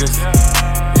stand-up niggas.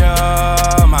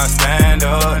 Yeah, my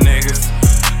stand-up niggas.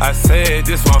 I said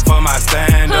this one for my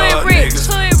stand-up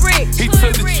niggas. He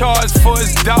took the charge for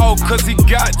his dog cause he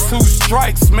got 2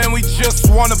 strikes. Man, we just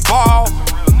wanna ball,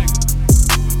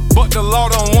 but the law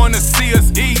don't wanna see us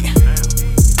eat.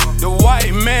 The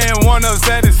white man want us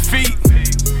at his feet.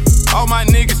 All my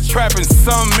niggas trapping,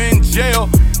 some in jail.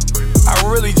 I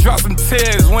really dropped some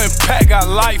tears when Pat got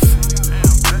life.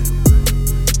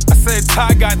 I said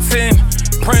Ty got 10,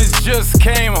 Prince just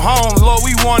came home. Lord,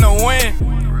 we wanna win.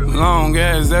 Long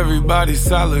as everybody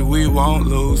solid, we won't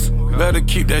lose. Better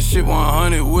keep that shit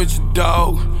 100 with your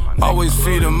dog. Always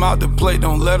feed him out the plate,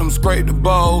 don't let him scrape the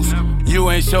bowls. You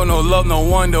ain't show no love, no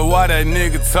wonder why that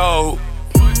nigga told.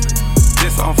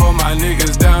 This song for my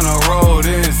niggas down the road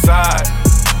inside.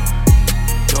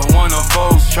 The one of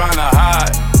folks tryna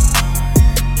hide.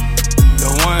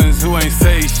 The ones who ain't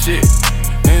say shit.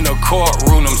 In the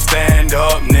courtroom, them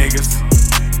stand-up niggas.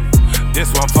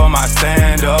 This one for my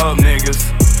stand-up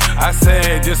niggas. I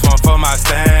said this one for my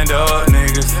stand-up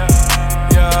niggas.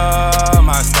 Yeah,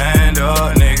 my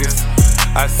stand-up niggas.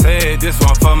 I said this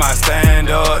one for my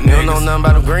stand-up niggas. You don't know nothing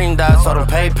about them green dots or them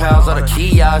PayPals or the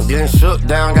kiosks. Getting shook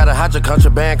down, gotta hide your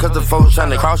contraband cause the folks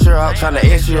tryna cross you out, tryna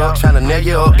X you up, tryna nail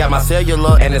you up. Got my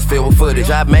cellular and it's filled with footage.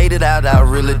 I made it out, I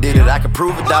really did it. I can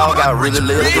prove it, dog, I really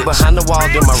live. Look behind the wall,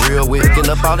 get my real wit. Picking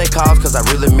up all they calls cause I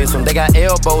really miss them. They got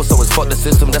elbows, so it's fuck the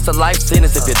system. That's a life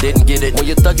sentence if you didn't get it. When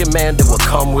you're thuggin', man, then will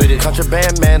come with it.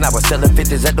 Contraband, man, I was selling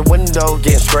 50s at the window,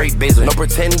 getting straight busy. No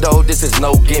pretendo, this is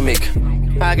no gimmick.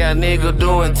 I got niggas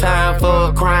doing time for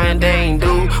a crime they ain't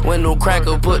do. When no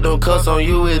cracker put no cuss on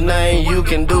you, it's nothing you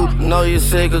can do. Know you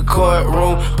sick of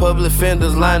courtroom, public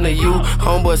fenders line to you.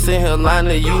 Homeboy sitting here line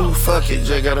to you. Fuck it,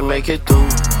 just gotta make it through.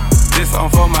 This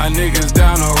song for my niggas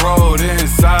down the road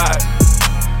inside.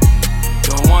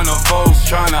 The one of folks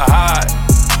tryna hide.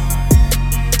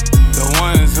 The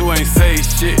ones who ain't say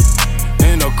shit.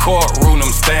 In the courtroom, them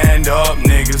stand-up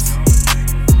niggas.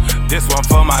 This one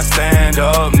for my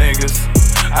stand-up niggas.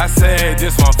 I said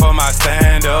this one for my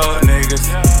stand-up niggas.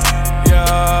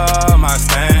 Yeah, my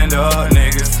stand-up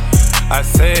niggas. I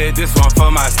said this one for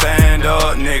my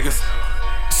stand-up niggas.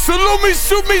 Salute me,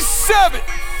 shoot me 7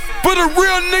 for the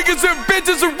real niggas and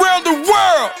bitches around the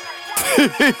world.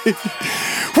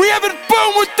 We having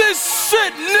fun with this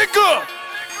shit, nigga.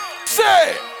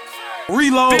 Say,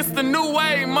 reload. This the new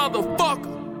wave, motherfucker.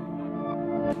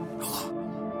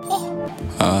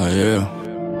 Yeah.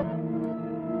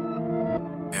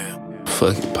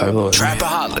 Fuck it, pipe up.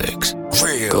 Trapaholics,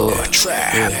 real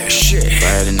trap shit.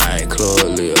 Friday night,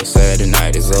 club lit. Saturday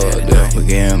night is up there. We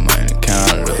getting money,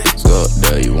 count it up. It's up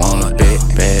there, you wanna bet?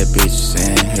 Bad bitches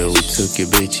in here, we took your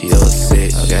bitch, you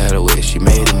upset. I got her where she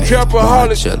made it.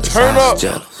 Trapaholics, turn up.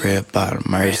 Red bottom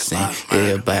mercy,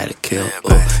 everybody kill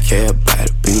up.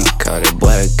 Everybody beat, cause that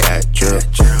boy got drip.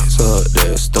 It's up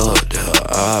there, stuck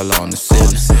there, all on the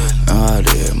ceiling. All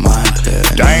there, my clear.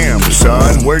 Damn,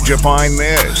 son, where'd you find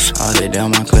this? All that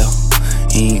down my clear.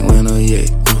 He ain't winner yet.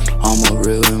 I'm a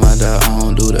real with my dog, I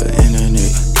don't do the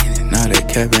internet. Now that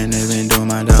capping, they been doing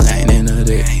my dog, I ain't into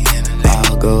that.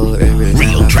 I'll go every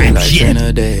time I feel like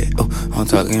Trinidad. I'm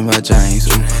talking about James.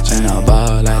 And I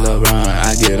ball like LeBron,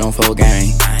 I get on 4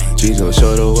 games. Jesus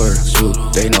show the work,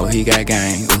 they know he got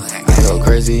game. I go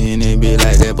crazy and it be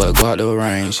like that, but Gwaup the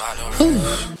range.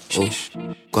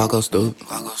 Gwaup go stupid.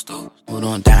 Put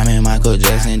on diamond, Michael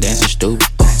Jackson dancing stupid.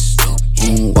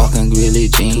 Walking Billie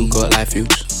Jean, cut like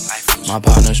Future. My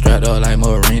partner strapped up like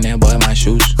Marine, that boy my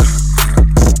shoes.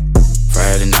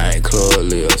 Friday night, club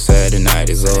lit. Saturday night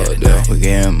is up there. We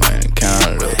getting money, count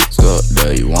it up. It's up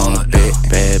there, you wanna bet?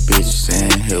 Bad bitches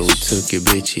in here, we took your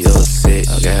bitch, you upset.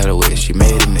 I got her where she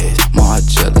made a mess. More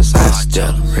jealous, I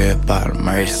still red bottom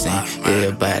mercy.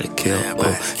 Everybody kill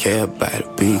up, everybody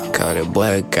beat, cause that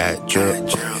boy got drip.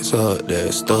 It's up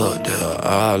there, stuck there,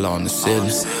 all on the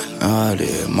ceiling. All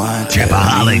there, my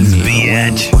Trapaholics,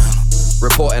 bitch.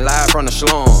 Reporting live from the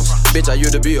slums. Bitch, I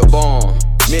used to be a bomb.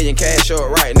 Million cash up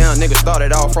right now, nigga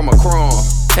started off from a crumb.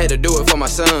 Had to do it for my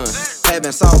son.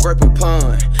 Having salt, grape, and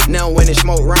pun. Now when it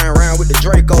smoke, riding around with the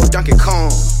Draco, Donkey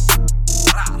Kong.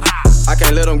 I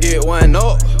can't let them get one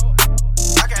up.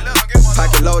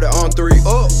 Pocket loaded on 3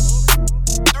 up.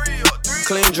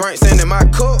 Clean drinks in my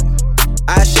cup.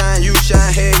 I shine, you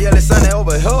shine, head yellow sunny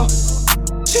over here.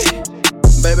 Shit.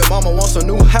 Baby mama wants a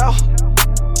new house.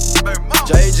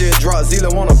 JJ drop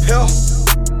Zila want a pill.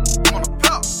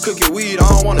 Cookie weed, I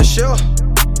don't wanna share.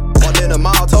 Walked in the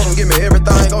mall, told him give me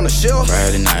everything on the shelf.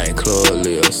 Friday night, club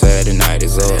live. Saturday night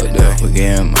is up there. We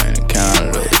getting money, count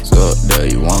it up. It's up there,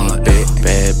 you want a bet.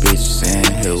 Bad bitches in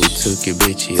here, we took your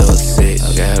bitch, she upset.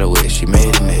 I got her with, she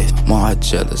made a mess. More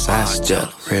jealous, I was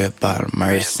jealous. Red bottom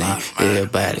mercy,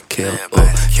 everybody kill up.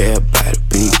 Everybody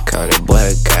beat, cause that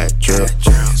boy got drip.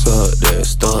 It's up there,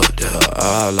 stuck there,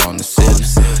 all on the ceiling.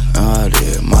 All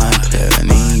there, my player,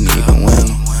 and he ain't even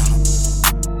winning.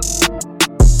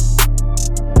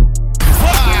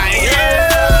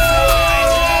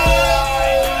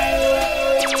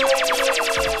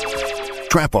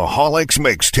 Trapaholics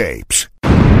Mixtapes.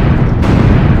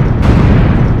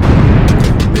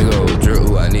 Big old drip,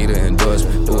 who I need an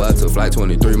endorsement. Who I took flight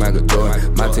 23, Michael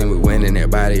Jordan. My team, we winning,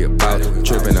 everybody about it.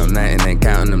 Tripping on nothing, ain't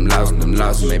counting them losses. Them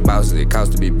losses make bosses, it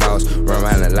cost to be boss. Run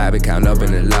around the lobby, count up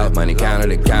in the loud. Money counted,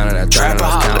 I try to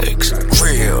count.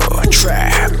 Real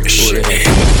trap shit.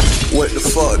 What the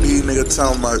fuck these niggas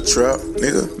talking about, trap?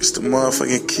 Nigga, it's the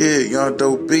motherfucking kid, young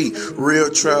dope beat. Real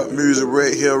trap music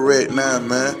right here, right now,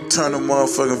 man. Turn the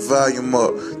motherfucking volume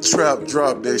up. Trap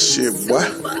drop that shit, boy.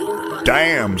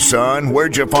 Damn, son,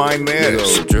 where'd you find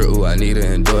this? Big old drip, who I need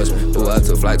an endorsement. Who I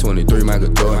took flight 23, Michael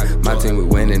Jordan. My team, we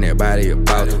winning, everybody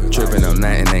about it. Tripping on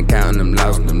nothing, ain't counting them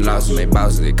losses. Them losses make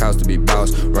bosses, it cost to be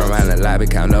boss. Run around the lobby,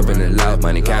 count up in the loud.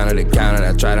 Money counted, I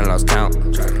tried and lost count.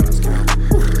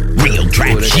 Real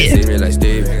trap Ooh, shit. See me like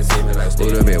Steve. Ooh,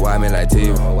 the bitch why me like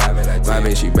TV. My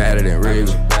bitch, she better than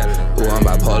Regal. Ooh, I'm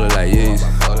bipolar like Yeezy.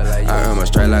 I earn my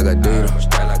straight like a dealer.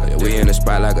 Yeah, we in the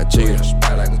spot like a cheater.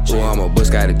 Ooh, I'm a bush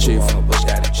guy the chief.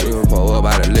 She gon' pull up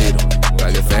by the leader.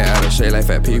 I get fat out of shape like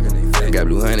fat people. Got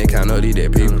blue honey, count up these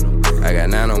dead people. I got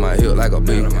 9 on my hip like a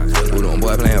beater. Ooh, them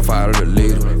boy playing follow the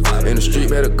leader. In the street,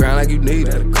 better grind like you need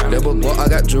it. That boy Gwaup, I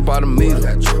got drip out the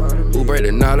meter. Who break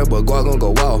the knot up, but Gwaup gon'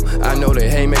 go off. I know they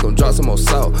hate, make them drop some more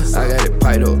salt. I got it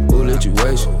piped up, who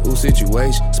situation, who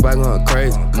situation. Spike going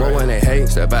crazy, more when they hate.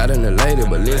 Step out in the lady,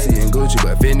 but Lissy and Gucci,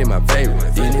 but Fendi my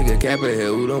favorite. These niggas cap it here,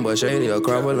 who don't but shady or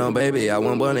crumble on baby. I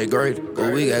want born it great.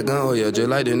 Ooh, we got gun, yeah, just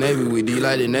like the Navy. We D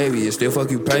like the Navy, and still fuck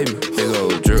you pay me. Big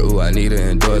old drip, who I need an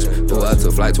endorsement. Who I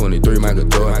took flight 23, Michael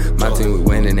Jordan. My team, we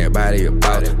winning, everybody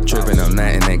about it. Tripping on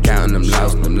nothing, ain't counting them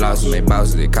losses. Them losses make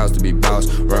bosses, it cost to be boss.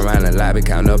 Run around the lobby,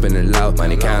 count up in the loud.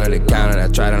 Money counted, I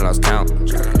tried and lost count.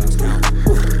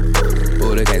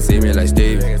 Ooh, they can't see me like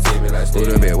Steve. Ooh,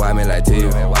 the bitch why me like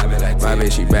TV. My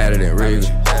bitch, she better than Regal.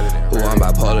 Ooh, I'm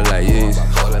bipolar like Yeezy.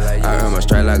 I earn my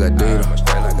straight like a dealer.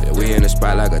 Yeah, we in the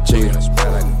spot like a cheater.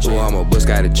 Ooh, I'm a bush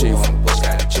guy the chief.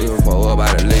 She gon' pull up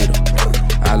by the leader.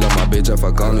 I love my bitch, I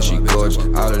fuck on her, she gorgeous.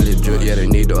 All the little drip, yeah, they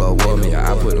need to award me.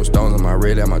 I put them stones on my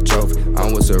red at my trophy.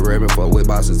 I'm with Sir Raven for with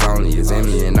bosses only. It's in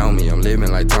me and on me. I'm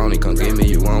living like Tony. Come get me,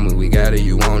 you want me. We got it,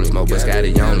 you want it. Smoke, but got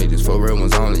it, only. This for real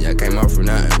ones only. I came up from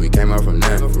nothing. We came up from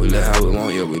nothing. We live how we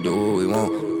want, yeah, we do what we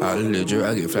want. All the little drip,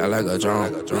 I get fly like a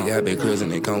drone. We got big cribs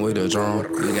and they come with a drone.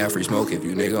 We got free smoke if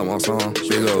you nigga want some.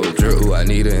 Big old drip, who I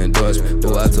need an endorsement.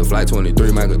 Who I took flight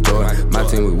 23, Michael Jordan. My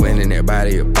team, we winning,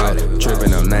 everybody about it.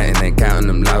 Tripping on nothing, ain't counting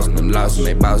them losses. Them losses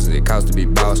make bosses, it cost to be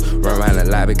boss. Run around the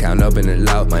lobby, count up in the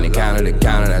loud. Money counted,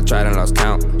 I tried and lost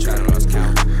count.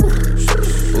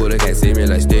 Ooh, they can't see me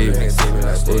like Steve.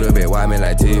 Ooh, the bitch why me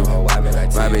like TV.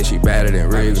 My bitch, she better than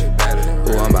Regal.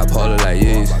 Ooh, I'm bipolar like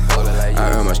Yeezy.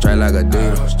 I earn my straight like a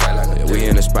dealer. Yeah, we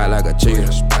in the spot like a cheater.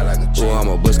 Ooh, I'm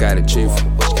a bush guy the chief.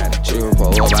 She gon' pull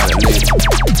up by the leader.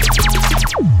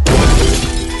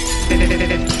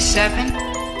 57.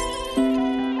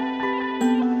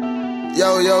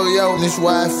 Yo, this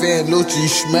YF and Lucci, you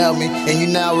smell me. And you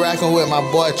now rockin' with my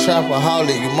boy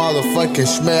Trapaholic. You motherfucking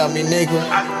smell me, nigga.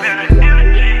 I spent a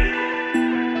energy.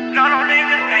 No,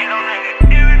 nigga, ain't no nigga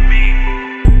here with me.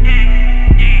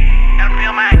 Yeah, gotta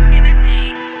feel my energy.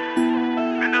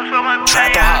 Been through so much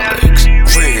pain. Trapaholics,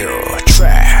 real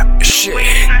trap shit. We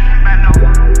ain't stressing about no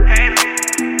haters.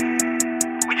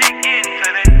 We just getting to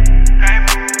that game.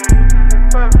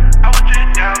 I was just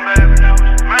down bad when I was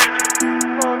major.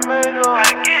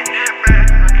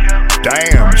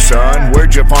 Damn, son,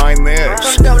 where'd you find this?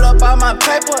 Tryna double up all my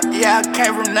paper, yeah, I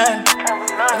came from nothing.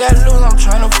 I gotta lose, I'm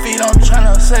tryna feed, I'm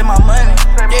tryna save my money.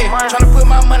 Yeah, tryna put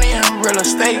my money in real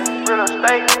estate.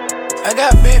 I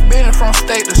got big business from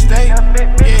state to state.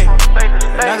 Yeah,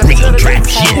 and I can tell the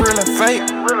difference from real and fake.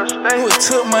 Knew it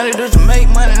took money to make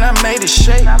money, and I made it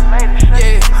shake.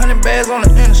 Yeah, 100 bags on the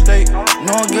interstate.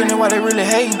 No one getting it why they really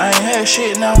hating. I ain't had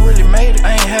shit, now I really made it.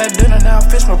 I ain't had dinner, now I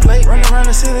fix my plate. Running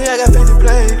around the city, I got 50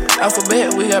 plays.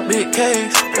 Alphabet, we got big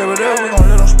K's. Play with us, we gon'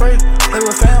 let them spray. Play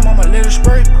with fam, I'ma let it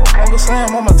spray. Uncle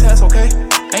Sam on my task, okay?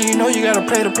 And you know you gotta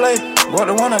play to play. Brought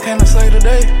the one I came to say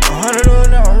today. 100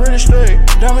 of now I'm really straight.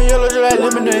 Diamond yellow just like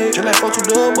lemonade. Just like folks who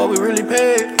do it, but we really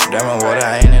paid. Diamond water,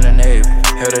 I ain't in the Navy.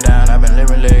 Held it down, I been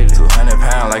living lately. 200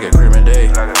 pounds like a criminal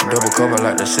day. Double cover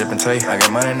like the sip and take. I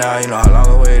get money now, you know how long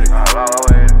I waited.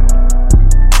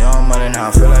 Young money now,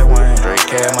 I feel like Wayne. Straight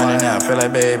cash money now, I feel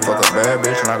like baby. Fuck a bad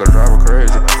bitch and I could drive her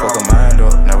crazy. Fuck a mind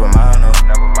up, never mind her.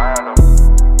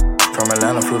 From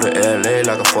Atlanta flew to LA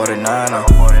like a 49er.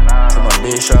 Took my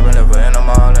bitch shopping, never in the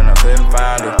mall and I couldn't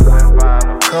find her.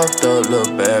 Cuffed up,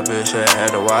 little bad bitch, I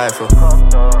had to wife her.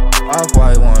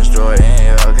 Off-white ones, Jordan,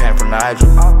 yeah, I came from Nigel.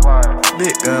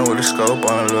 Big gun with a scope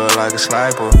on it, look like a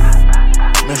sniper.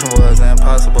 Mission was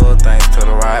impossible thanks to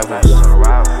the rivals.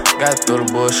 Got through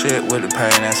the bullshit with the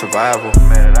pain and survival.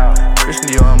 Christian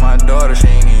Dior and my daughter, she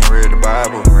ain't even read the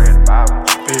Bible.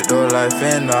 Spit though like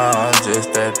fentanyl, I'm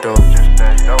just that dope.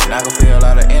 And I can feel a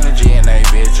lot of energy in they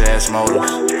bitch ass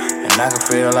motives. And I can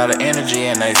feel a lot of energy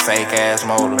in they fake ass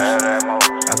motives.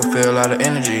 I can feel a lot of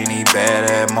energy in these bad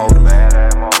ass motives. I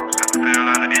can feel a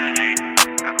lot of energy.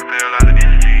 I can feel a lot of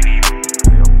energy in these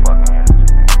real fucking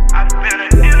energy. I can feel the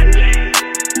energy.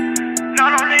 No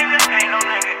nigga, ain't no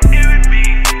nigga. It was me.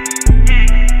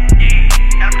 Yeah.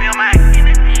 I feel my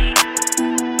energy.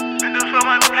 Been through so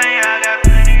much pain, I got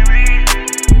plenty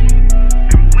reasons.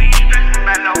 And we ain't stressing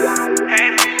about no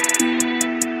haters.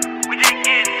 We just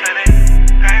getting to that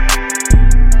paper.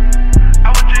 I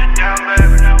was just down bad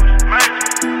when I was mercy.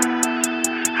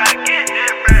 How to get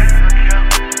that back, I kept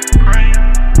praying.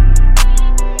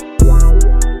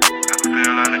 I can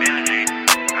feel a lot of energy.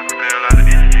 I can feel a lot of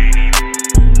energy in you.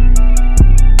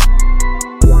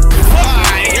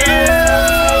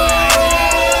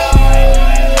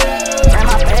 Turn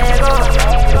my bag up.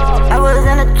 I was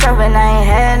in the trap and I ain't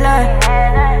had none.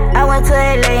 I went to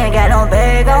LA and got no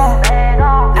bag on.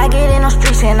 I get in the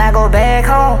streets and I go back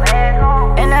home.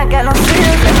 And I got no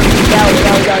feelings. Yo,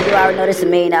 you already know this is $1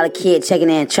 million kid checking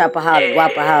in. Trapaholic,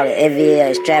 Guapaholic, AVL,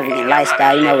 extravagant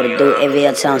lifestyle. You know what to do.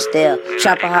 AVL tone still.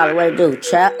 Trapaholic, what to do?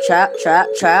 Trap.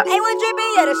 Hey, what you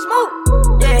be at? It's smooth.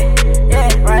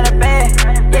 Yeah, run a bag.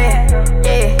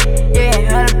 Yeah,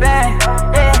 100 bag.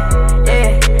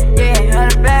 Yeah,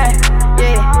 100 bag.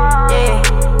 Yeah.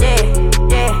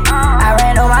 I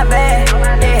ran on my bag.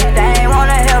 Yeah, they ain't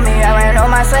wanna help me. I ran on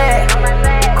my set.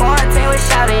 Quarantine with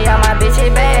shouty on my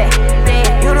bitchy bag.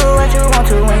 Yeah, you do what you want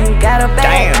to when you got a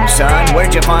bag. Damn, son,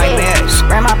 where'd you find this?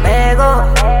 Ran my bag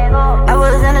up. I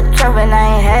was in the trap and I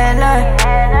ain't had none.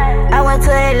 I went to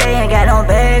LA and got no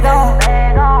bag on.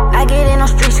 I get in the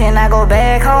streets and I go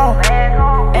back home.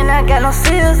 And I got no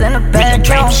seals in the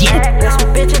bathroom. There's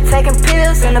some bitches taking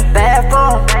pills in the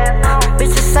bathroom.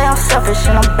 Bitches say I'm selfish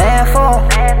and I'm bad for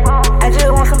 'em. I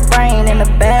just want some brain in the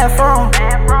bathroom.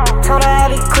 Told her I'll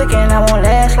be quick and I won't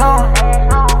last long.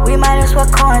 We might as well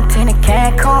quarantine in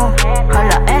Cancun.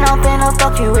 Hold up, and I'm finna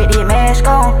fuck you with the mask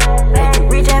on. Let you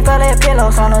reach and feel that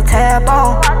pillows on the tab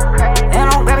on.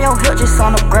 And don't grab your hip just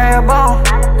on the grab on.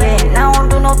 Yeah, now I don't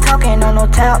do no talking on no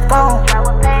tap phone.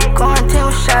 Quarantine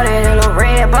was shot at a little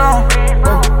red bone.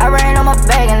 I ran on my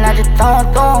bag and I just throw 'em.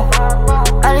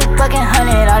 All these fucking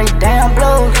 100, all these damn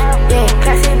blues. Yeah,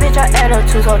 classy bitch, I add her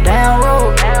to so damn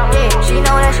rude. Yeah, she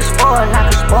know that she spoiled and I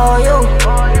can spoil you.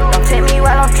 Don't take me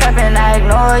while I'm trapping, I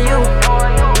ignore you.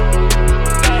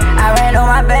 I ran on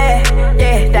my bag,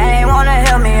 yeah, they ain't wanna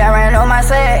help me, I ran on my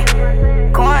set.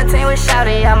 Quarantine with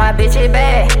shouty on my bitchy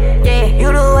bag. Yeah,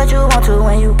 you do what you want to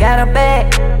when you got a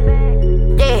bag.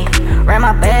 Yeah, ran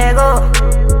my bag up.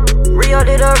 Rio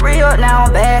did a Rio, now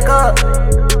I'm back up.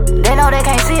 They know they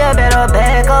can't see her, better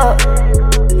back up.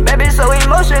 Baby so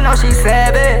emotional, she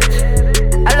savage.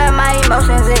 I love my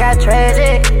emotions, it got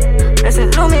tragic. They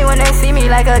salute me when they see me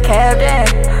like a captain.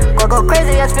 Go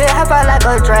crazy, I spit half out like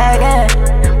a dragon.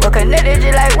 Go connected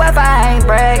just like Wi-Fi, I ain't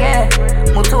bragging.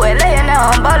 Move to LA and now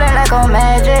I'm ballin' like a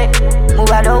magic.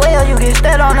 Move out the way or you get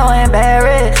stuck on no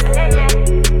embarrassed.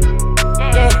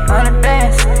 Yeah, 100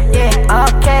 bands, yeah,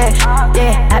 all cash.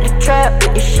 Yeah, out the trap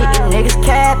with this shit, you niggas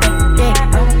capping. Yeah,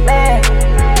 I'm the man,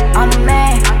 I'm the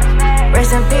man.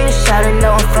 Rest in peace, shout it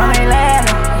low from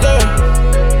Atlanta. Yeah.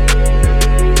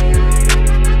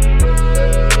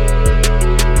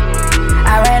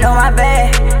 I ran on my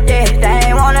bag, yeah, they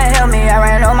ain't wanna help me, I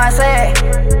ran on my set.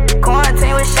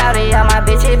 Quarantine with shouty on my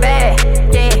bitchy bag.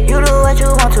 Yeah, you do what you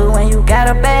want to when you got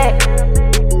a bag.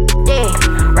 Yeah,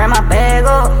 ran my bag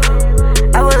up.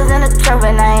 I was in trap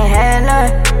and I ain't had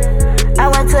none. I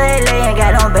went to LA and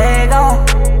got no bag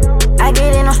on. I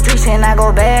get in the streets and I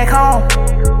go back home.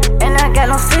 And I got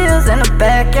no seals in the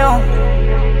backyard.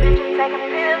 Bitches taking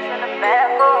pills in the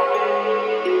bathroom.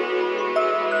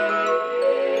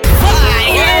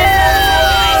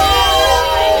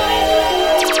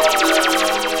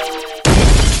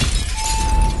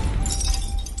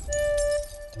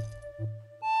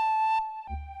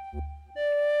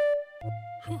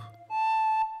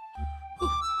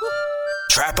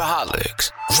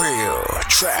 Trapaholics, real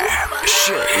trap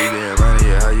shit. You getting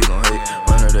money, yeah, how you gon' hate?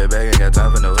 Run up that bag, ain't got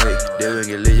time for no hate. Deal and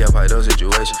get lit, y'all fight those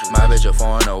situations. My bitch a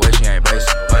foreign, no way, she ain't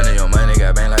basic. Money on money,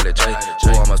 got bang like the chase.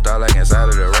 Ooh, I'm a star like inside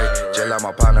of the race. Just like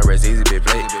my partner, race easy, big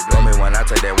plate. Know me when I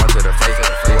take that one to the face.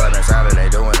 Who out inside of,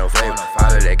 they doing no favor.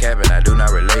 All of that capping, I do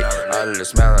not relate. All of the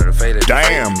smell of the faded.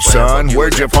 Damn, son,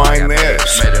 where'd you find this?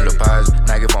 Made them deposit,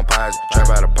 now get from pies.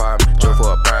 Trap out apartment, drove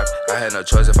for a private. I had no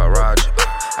choice if I robbed you.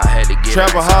 I had to get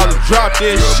Trapaholic, drop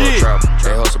that shit.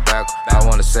 They hold some back. I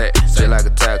want to set, shit like a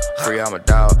tackle. Free, I'm a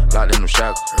dog, locked in them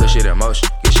shackles. Put shit in motion,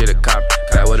 get shit a copy.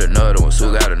 Got with another one,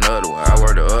 Sue got another one. I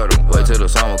work the other one. Wait till the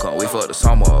summer come, we fuck the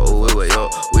summer. Ooh, we way up.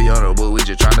 We on the boot, we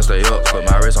just tryna stay up. Put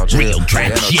my wrist on chill, ain't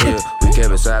got no chill. We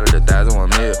kept it side of the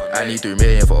 1,001 mil. I need 3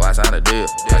 million for I signed a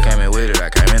deal. I came in with it, I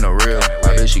came in no real.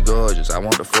 My bitch, she gorgeous. I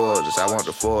want the forges, I want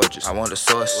the forges. I want the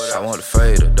sauce, I want the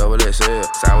fader, double XL.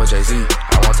 Sign with Jay-Z,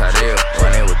 I want Tydell.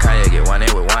 One in with Kanye, get one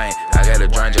in with Wayne. I got a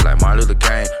drink just like Martin Luther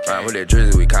King. Rhyme with that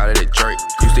drizzy, we call it a drink.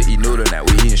 Used to eat noodle, now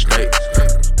we eating straight.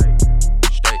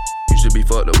 Used to be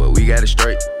fucked up, but we got it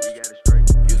straight.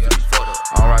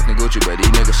 I'm rockin' Gucci, but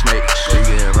these niggas snakes. You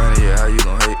getting money, yeah, how you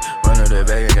gon' hate? Run up that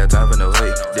bag, ain't got time for no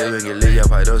hate. Deal and get lit, y'all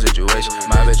fight those situations.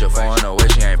 My bitch a foreign, no way,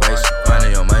 she ain't basic.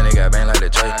 Money on money, got bang like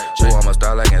the chase. Ooh, I'm a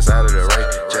star like inside of the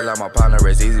race. Just like my partner,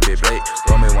 race easy, big blade.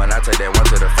 Roll me when I take that one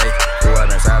to the face. Who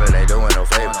out inside of, they doing no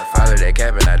favor. All of that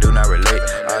capping, I do not relate.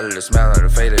 All of the smell of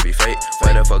the fade, it be fake.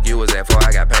 Where the fuck you was at for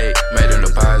I got paid? Made them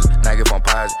deposit, now get from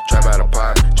pies. Trap out a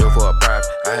pop, drove for a prop.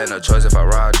 I had no choice if I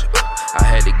robbed you. I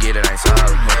had to get it, ain't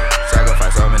sorry.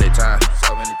 Sacrifice so many times.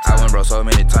 I went broke so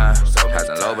many times.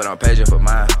 Passing low, but I'm paging for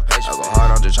mine. I go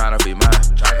hard, I'm just trying to be mine.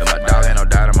 And my dog ain't no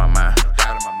doubt in my mind.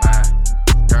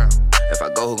 If I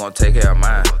go, who gon' take care of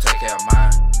mine?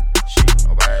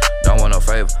 Don't want no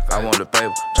favor, I want the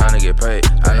paper. Tryna get paid,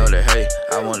 I know they hate.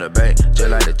 I want the bank, just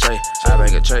like the Che. I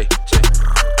bang a Che.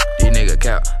 These nigga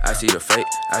cap, I see the fake,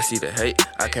 I see the hate.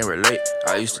 I can't relate,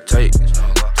 I used to take.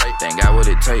 Thank God what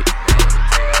it take.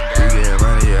 You getting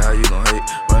money, yeah, how you gon' hate?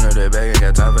 Run up that bag, ain't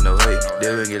got time for no hate.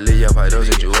 Deal and get lit, y'all fight those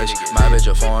situations. My bitch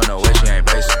a foreign, no way, she ain't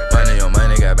basic. Money on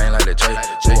money, got bang like the chase.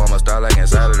 Ooh, I'm a star like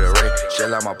inside of the race. Shit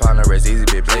like my partner, race easy,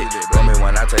 big blade. Roll me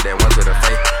when I take that one to the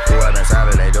face. Who out inside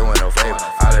of, they doing no favor.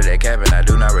 All of that capping, I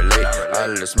do not relate.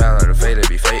 All of the smell of the fade, it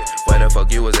be fake. Where the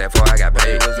fuck you was at for I got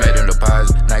paid? Made them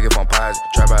deposit, now get from pies.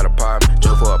 Trap out a apartment,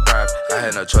 drove for a prop. I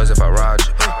had no choice if I robbed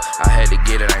you. I had to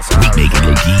get it, ain't sorry. We make it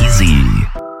look easy.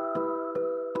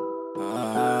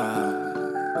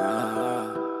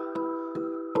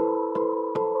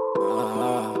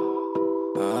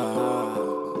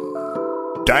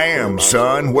 Damn,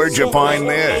 son, where'd you find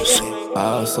this?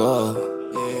 Bounce up,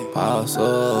 bounce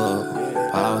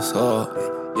up, bounce up,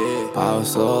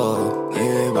 bounce up,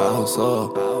 yeah, bounce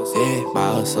up, yeah,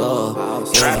 bounce up.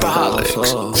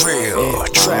 Trapaholics, real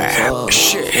trap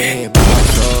shit. Yeah,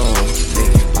 bounce up,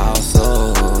 yeah, bounce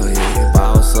up, yeah,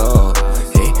 bounce up,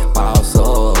 yeah, bounce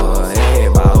up, yeah,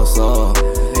 bounce up,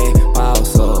 yeah,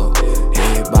 bounce up,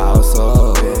 yeah, bounce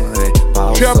up, yeah,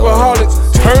 bounce up.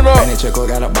 Trapaholics, turn up. Fanny chick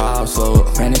got a bounce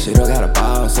up. Fanny shit got a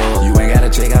bounce up. You ain't got a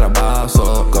chick, got a bounce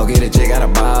up. Go get a chick, got a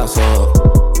bounce up.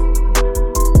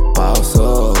 Bounce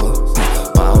up,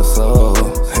 bounce up.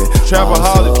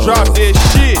 Trapaholic, drop that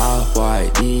shit. Off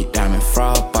white, deep diamond,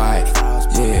 frog bite.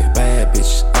 Yeah, bad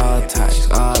bitch, all types,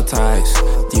 all types.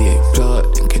 Yeah,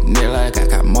 plugged and connect like I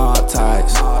got more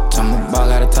types. I'm a ball,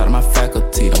 gotta talk to my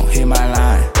faculty, don't hit my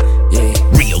line. Yeah,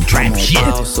 real trap shit.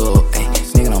 Bounce up, ay,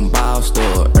 nigga, I'm bounced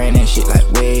up. Ran that shit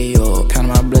like way up.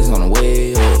 Counting my blessings on the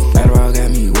way up. Matter all got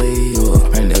me way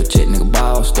up. Ran that shit, nigga,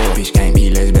 bounced up. Bitch can't be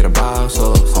lazy, better bounce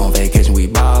up. On vacation, we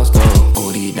bounced up.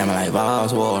 Oh, these diamond like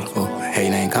balls water. Oh,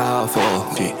 hate ain't called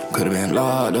for. Shit, could've been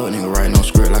locked up. Nigga writing no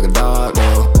script like a dog,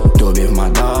 though. Do a bit for my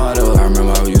daughter. I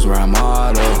remember I used to ride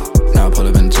model. Now I pull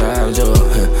up in the charger.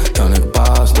 Tell nigga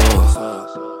boss though.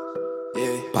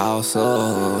 Bounce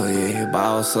up, yeah,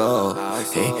 bounce up,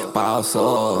 hey, bounce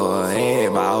up, hey,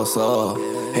 bounce up,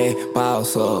 hey,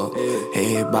 bounce up,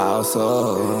 hey, bounce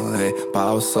up, hey,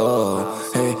 bounce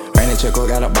up, hey. Rain the chick,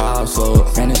 got a bounce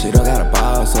up. Rain the shit, got a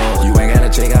bounce up. You ain't got a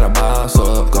chick, got a bounce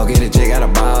up. Go get a chick, got a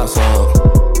bounce up.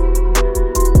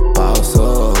 Bounce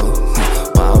up.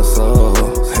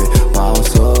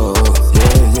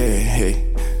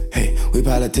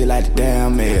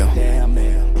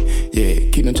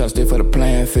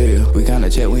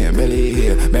 me a belly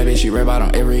hill. Bad bitch, she rap out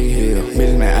on every hill.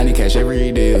 Business man, I need cash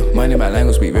every deal. Money, my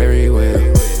language speak very well.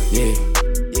 Yeah,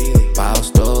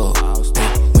 boss dog.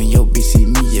 When your bitch see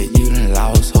me, yeah, you done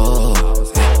lost her.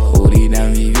 Who these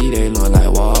damn VV, they look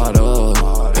like water.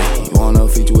 You wanna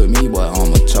feature with me, boy,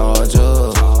 I'm a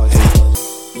charger.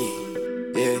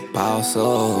 Boss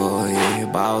up, yeah,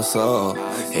 boss up.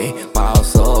 Hey,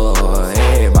 boss up,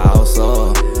 hey, boss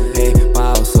up. Hey,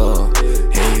 boss up,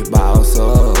 hey, boss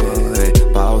up. Hey,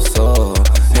 boss up.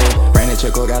 Bring the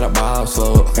check, got a boss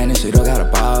up. Finish shit up, got a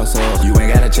boss up. You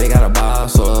ain't got a check, got a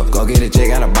boss up. Go get a check,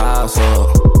 got a boss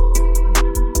up.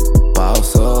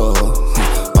 Boss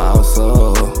up, boss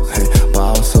up, hey,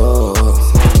 boss up.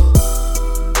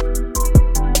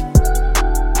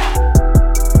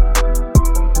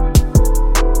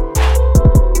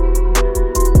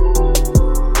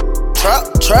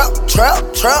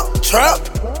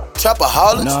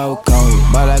 Trapaholics. No, I would come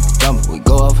with body like a dumper. We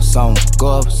go up for song,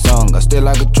 I still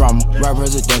like a drama. Rap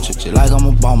presidential, just like I'm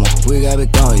Obama. We got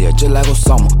big gun, yeah, just like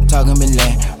Osama. Talking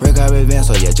Milan, Rick got revenge,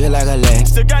 so yeah, just like a lag.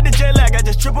 Still got the jet lag, I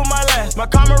just triple my last. My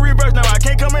karma reverse, now I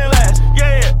can't come in last.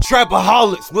 Yeah.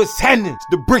 Trapaholics, what's happening?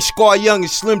 The Brick Squad young and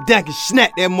Slim Dank and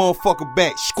snap that motherfucker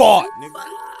back. Squad, nigga.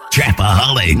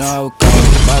 Trapaholics. No, I would come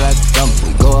with body like a dumper.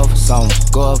 We go up for song,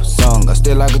 I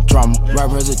still like a drama. Rap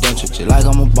presidential, just like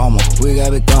I'm Obama. We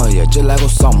got big gun, yeah, just like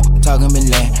Osama. Talking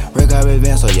Milan, Rick got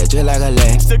revenge, so yeah, just like a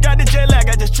lag. Still got the jet lag,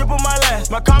 I just triple my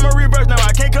last. My karma reverse, now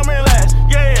I can't come in last.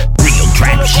 Yeah. Real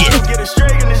trap shit. Get it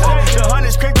straight in this. The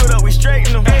hundreds crinkled up, we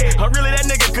straighten them. I'm really that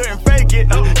nigga couldn't fake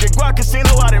it. The Gwaup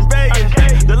casino out in Vegas.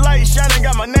 The light shining,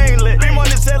 got my name lit. Beam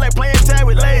on this head like playing tag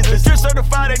with lasers. You're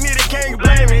certified, they need it, can't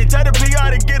blame me. Tell the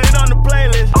PR to get it on the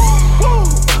playlist. Woo!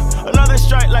 Another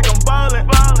strike like I'm ballin'.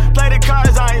 Play the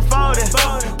cards, I ain't folding.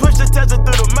 Push the Tesla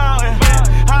through the mountain.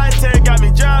 High tech got me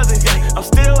drowsy. I'm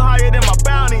still higher than my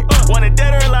bounty. Wanted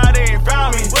dead or alive, they ain't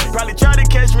found me. Probably try to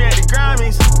catch me at the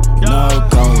Grammys. No,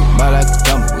 come with body like a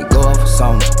dumper. We go up for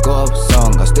song,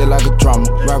 I still like a drama.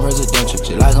 Rap presidential,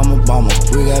 just like I'm Obama.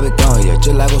 We got big gun, yeah,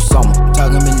 just like Osama.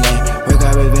 Talking Milan, Rick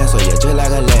got revenge, so yeah, just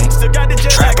like a lag. Still got the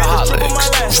jet lag, I just triple my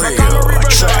last. My karma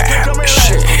reverse, so I can't come in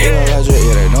last. Yeah, got your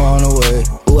ear, they know on the way.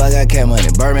 Ooh, I got cat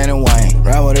money, Birdman and Wayne.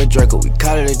 Round with a Draco, we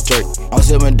call it a jerk. I'm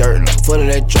sipping dirt and I'm full of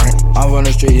that drink. I'm from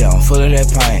the street, yeah, I'm full of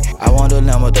that pain. I want the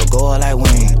Lambo to go out like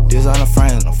Wayne. This on the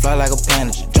frames, I'm fly like a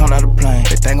planet. She jumped out the plane,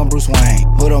 they think I'm Bruce Wayne.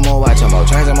 Put on more watch, I'm more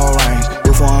changing more range.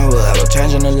 Before I'm real, I go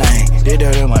changing the lane. They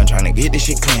dirty money, tryna get this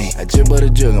shit clean. I just bought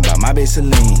a jug and buy my bitch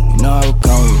Celine. You know I would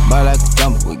come with body like a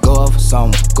dumper. We go up for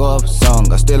song,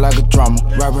 I still like a drama.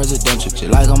 Rap presidential, just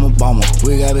like I'm Obama.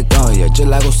 We got big gun, yeah, just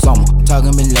like Osama.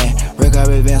 Talking Milan, Rick got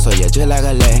revenge, so yeah, just like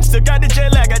a lag. Still got the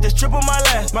jet lag, I just triple my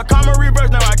last. My karma reverse,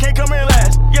 now I can't come in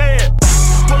last. Yeah.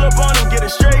 Pull up on them, get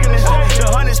it straight in this. The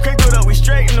hundreds crinkled up, we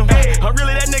straighten them. I'm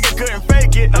really that nigga couldn't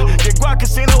fake it. The Gwaup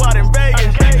casino out in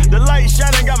Vegas. The light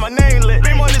shining, got my name lit.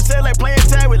 Beam on this head like playing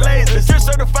tag with lasers. You're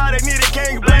certified, they need it,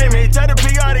 can't blame me. Tell the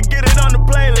PR to get it on the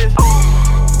playlist.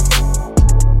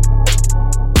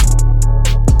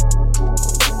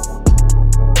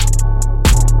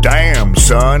 Damn,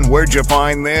 son, where'd you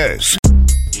find this?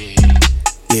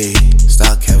 Yeah,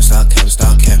 stop capping. Yeah,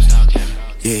 stop capping.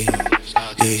 Yeah,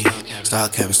 stop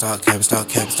capping.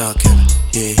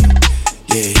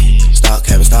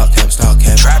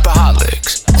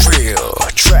 Trapaholics, real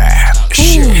trap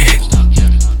shit.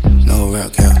 No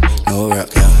rap cap.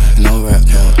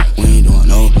 We ain't doing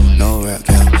no rap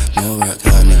cap.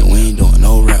 Nigga, we ain't doing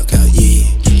no rap cap. Yeah,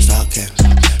 stop capping.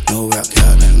 No rap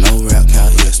cap,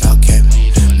 yeah, stop capping.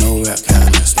 No rap cap,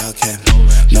 nigga, stop capping.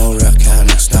 No rap cap,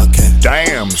 nigga, stop capping.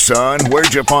 Damn, son,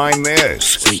 where'd you find this?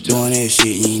 So you doing that shit,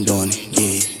 you ain't doing it,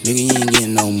 yeah. Nigga, you ain't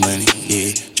getting no money,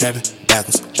 yeah. Trapping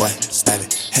backwards, boy, stop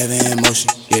it. Having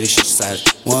emotion, yeah, this shit solid.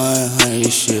 100,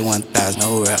 this shit 1,000,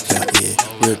 no rap cap, yeah.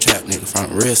 Real trap nigga from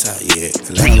the real side, yeah.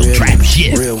 Real trap nigga,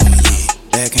 shit. Real one, yeah.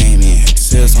 That came in, had to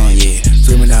sell some, yeah.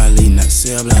 $3 million leading, not to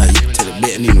sell blood, yeah. To the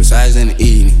bed, need massage in the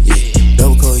evening, yeah.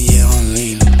 Double coat, yeah, on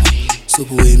lean.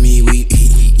 Super with me, we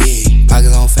eat, yeah.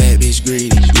 Pockets on fat, bitch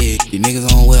greedy, yeah. These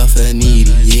niggas on welfare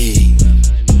needy, yeah.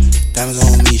 Diamonds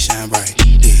on me, shine bright,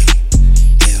 yeah.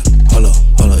 Hold up,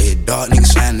 yeah. Dark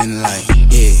niggas shining in the light,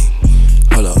 yeah.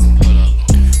 Hold up.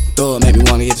 Throw it, make me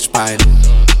wanna get the spider.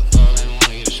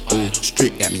 Ooh,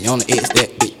 street got me on the edge,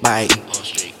 that big bite.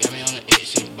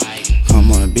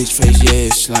 Come on a bitch face,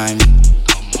 yeah, it's slimy.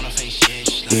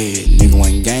 Yeah, nigga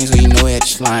wasn't gang, so you know he had to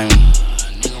slime him.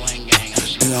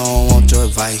 Nigga don't want your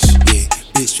advice, yeah.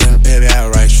 Bitch tryna baby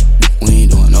outright. We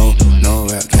ain't doing no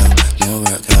rap cap,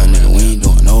 nigga. We ain't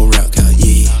doing no rap cap,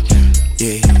 yeah.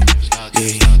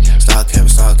 Stop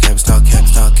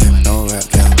capping. No rap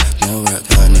cap,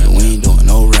 nigga. We ain't doing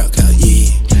no rap.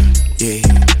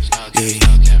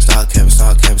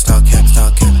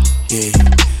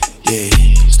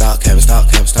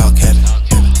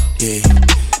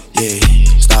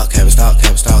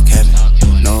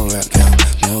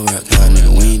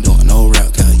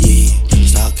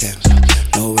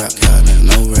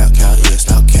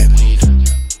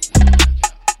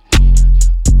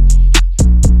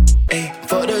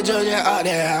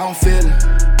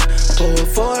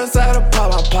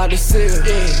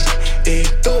 real. Yeah.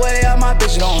 Through away all my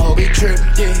bitches, don't hold me trippin'.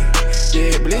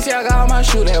 Yeah. Balenciaga all my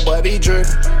shoe, that boy be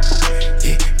drippin'.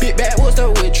 Yeah. Big bad Worcester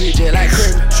with treat just like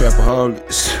cribbin'.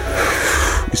 Trapaholics.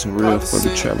 We some real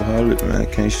fucking trapaholic, man.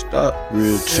 Can't stop.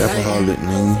 Real trapaholic,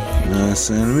 nigga. You know what I'm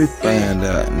saying? Let me find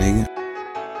out, nigga.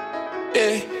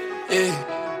 Yeah.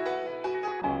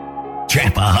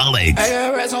 Trapaholics. I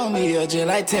got rats on me, just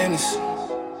like tennis.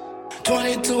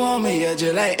 22 on me,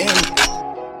 just like Emmy.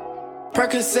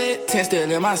 Percocet, 10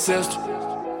 still in my system.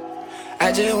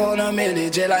 I just want a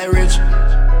million, just like Rich.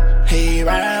 He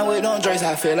riding with them drinks,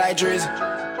 I feel like Drizzy.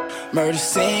 Murder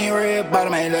scene, red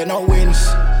bottom, ain't let no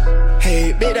witness.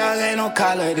 Hey, big dog ain't no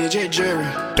collar, they just jury.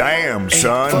 Damn,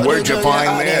 son, where'd you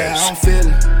find this? I'm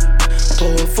feeling.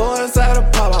 Pull four inside the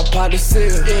pop, I pop the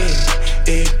seal.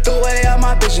 Yeah. Through away all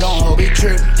my bitches, don't hold me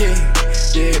trippin'.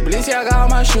 Yeah. Balenciaga all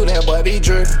my shoe, that boy be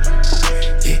drippin'.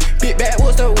 Yeah. Big bad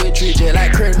Worcester with treat just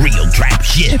like cribbin'. Real trap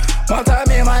shit. One time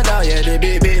me and my dog, yeah, they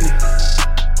big business.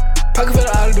 Pocket full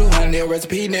of all to do, $100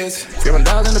 recipe niggas. Feel my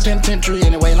dogs in the penitentiary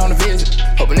and they waiting on the visit.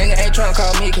 Hope a nigga ain't tryna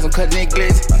call me cause I'm cutting it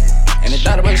glizzy. And they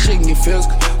thought about shit can get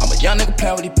physical. I'm a young nigga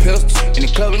playing with these pistols. In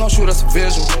the club we gon' shoot us a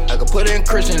visual. I could put it in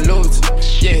Christian Louis.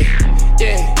 Yeah.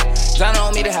 Designer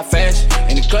on me to have fashion.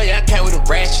 In the club, yeah, I came with a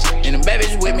ratchet. And the bad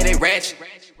bitches with me, they ratchet.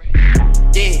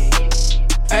 Yeah.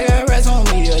 I got rats on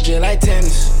me, just like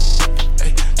tennis.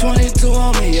 22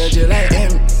 on me, just like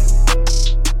Emmy.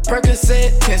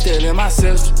 Percocet, 10 still in my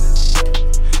system.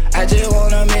 I just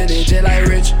want a million, just like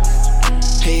Rich.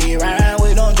 He riding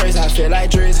with them drinks, I feel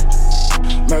like Drizzy.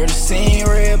 Murder scene,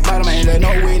 red bottom, ain't let no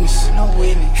witness.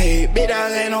 Hey, big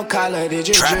dog ain't no collar, they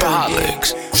just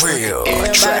Trapaholics, real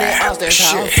trap else, that's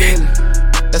how I'm shit. feeling.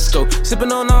 Let's go.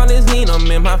 Sippin' on all this lean, I'm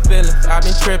in my feelings. I've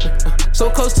been trippin'. So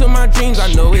close to my dreams,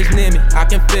 I know it's near me. I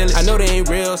can feel it. I know they ain't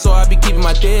real, so I be keeping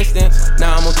my distance.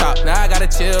 Now I'm on top, now I gotta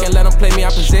chill. Can't let them play me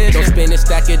out position. Don't spin it,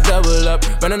 stack it, double up.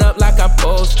 Running up like I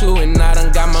supposed to, and I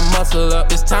done got my muscle up.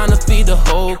 It's time to feed the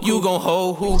whole. You gon'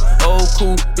 hold who? Oh,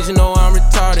 cool. Bitch, you know I'm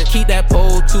retarded. Keep that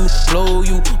pole to blow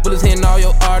you. Bullets hitting all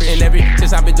your arteries. And every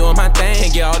since I been doing my thing,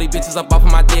 can't get all these bitches up off of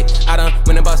my dick. I done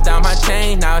went and bust down my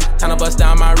chain. Now it's time to bust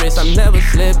down my wrist. I'm never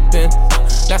slipping.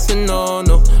 That's a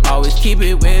no-no. Always keep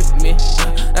it with me.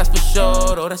 That's for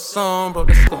sure, though. That's on, bro.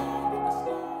 Let's go.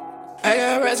 I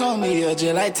got rats on me,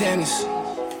 just like tennis.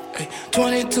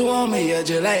 22 on me,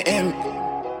 just like Emmy.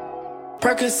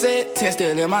 Percocet, 10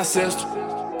 still in my system.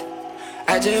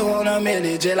 I just want a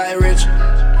million, just like Rich.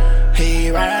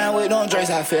 He riding with them drinks,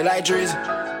 I feel like Drizzy.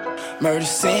 Murder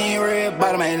scene, red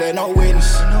bottom, ain't let no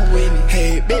witness.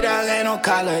 Hey, big dog ain't no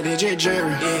collar, they just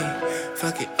jury. Yeah,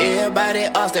 fuck it, everybody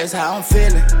else, that's how I'm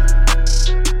feeling.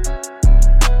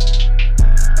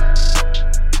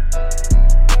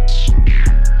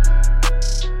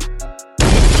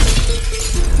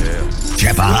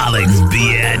 Trapaholics,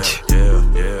 bitch.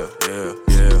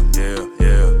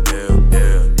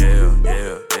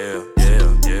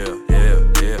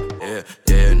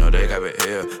 No, they got it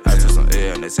here. I took some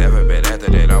air and it's every bit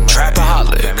after that. I'm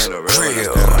Trapaholics,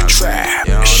 real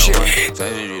trap shit.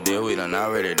 Changes you did, we done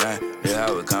already done. Yeah,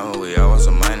 I was coming, we all want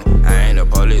some money. I ain't the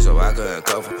police, so I couldn't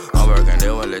cover. I'm working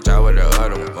there, we'll let y'all with the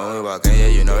other one. When we walk in, yeah,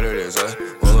 you know that it's us.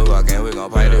 When we walk in, we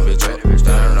gon' pipe this bitch up.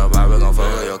 Standing up, we gon'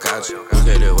 fuck with your couch. We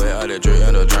get it wet, all the drip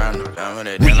and the drown.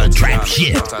 Real trap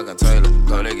shit. I'm talking Taylor,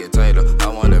 go they get Taylor. I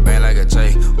want the band like a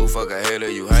J. Who fuck a hater,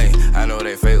 you hate. I know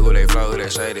they fake, who they flow, who they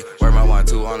shady. Work my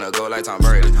 1-2 on the go like Tom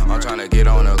Brady. I'm tryna get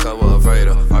on a cover of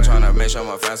Vader. I'm tryna make sure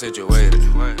my fans situated.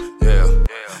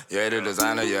 Yeah, the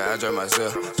designer, yeah, I dress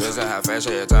myself. Just in high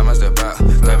fashion, every time I step out.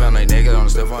 Clap on they niggas, I'm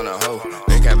stiff on the hoe.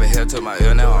 They cap it here to my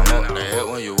ear, now I'm up. They hit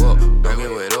when you up, don't get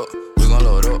wet up. We gon'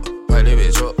 load up, pipe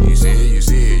this bitch up. You see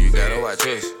it, you gotta watch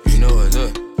this. You know what's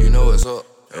up, you know what's up.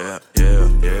 Yeah.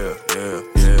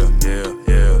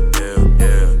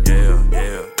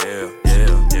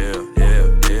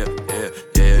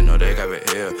 No, they got it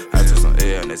here. I took some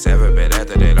air and it's every bit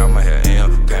after that. I'ma hit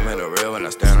him. Came in the real when I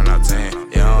stand on our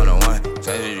 10. Yeah, I'm the one.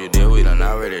 Changes you did, we done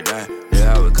already done.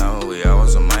 Yeah, I was coming, we all want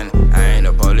some money. I ain't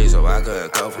the police, so I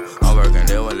couldn't cover. I'm working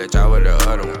there, we'll let y'all with the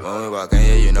other one. When we walk in,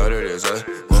 yeah, you know that it's us.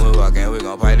 When we walk in, we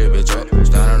gon' pipe this bitch up.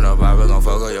 Standing up, we gon'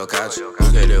 fuck on your couch.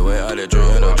 We get it wet, all the drip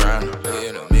and the drown. We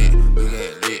in the meat, we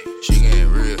getting lit. She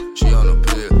getting real, she on the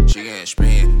pill, she getting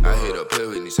spin. I hit a pill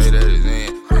when you say that it's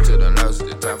in. We to the nose,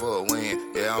 it's time for a win.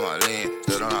 Yeah, I'm all in,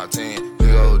 still on our 10.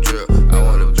 Big old drip, I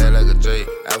want it bad like a J.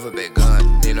 Alphabet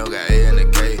gun, Nino got A and a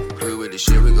K. We with the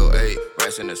shit, we go 8.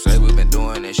 Rats in the safe, we been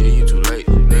doing that shit, you too late.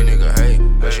 These nigga hate,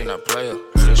 that shit not player,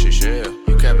 that shit share.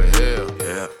 You cap it hell.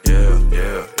 Yeah.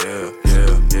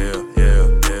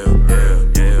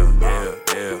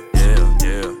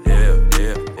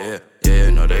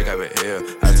 No, they got it here.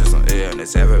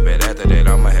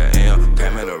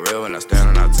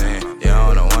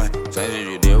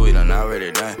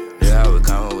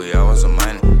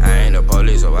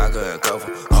 a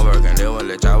couple. I'm working this one,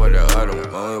 let y'all with the other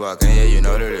one. When we walk in, yeah, you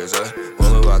know that it's us.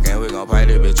 When we walk in, we gon' pipe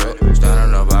this bitch up. Stand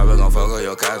on the bar, we gon' fuck up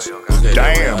your couch.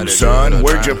 Damn, son,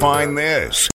 where'd you find this?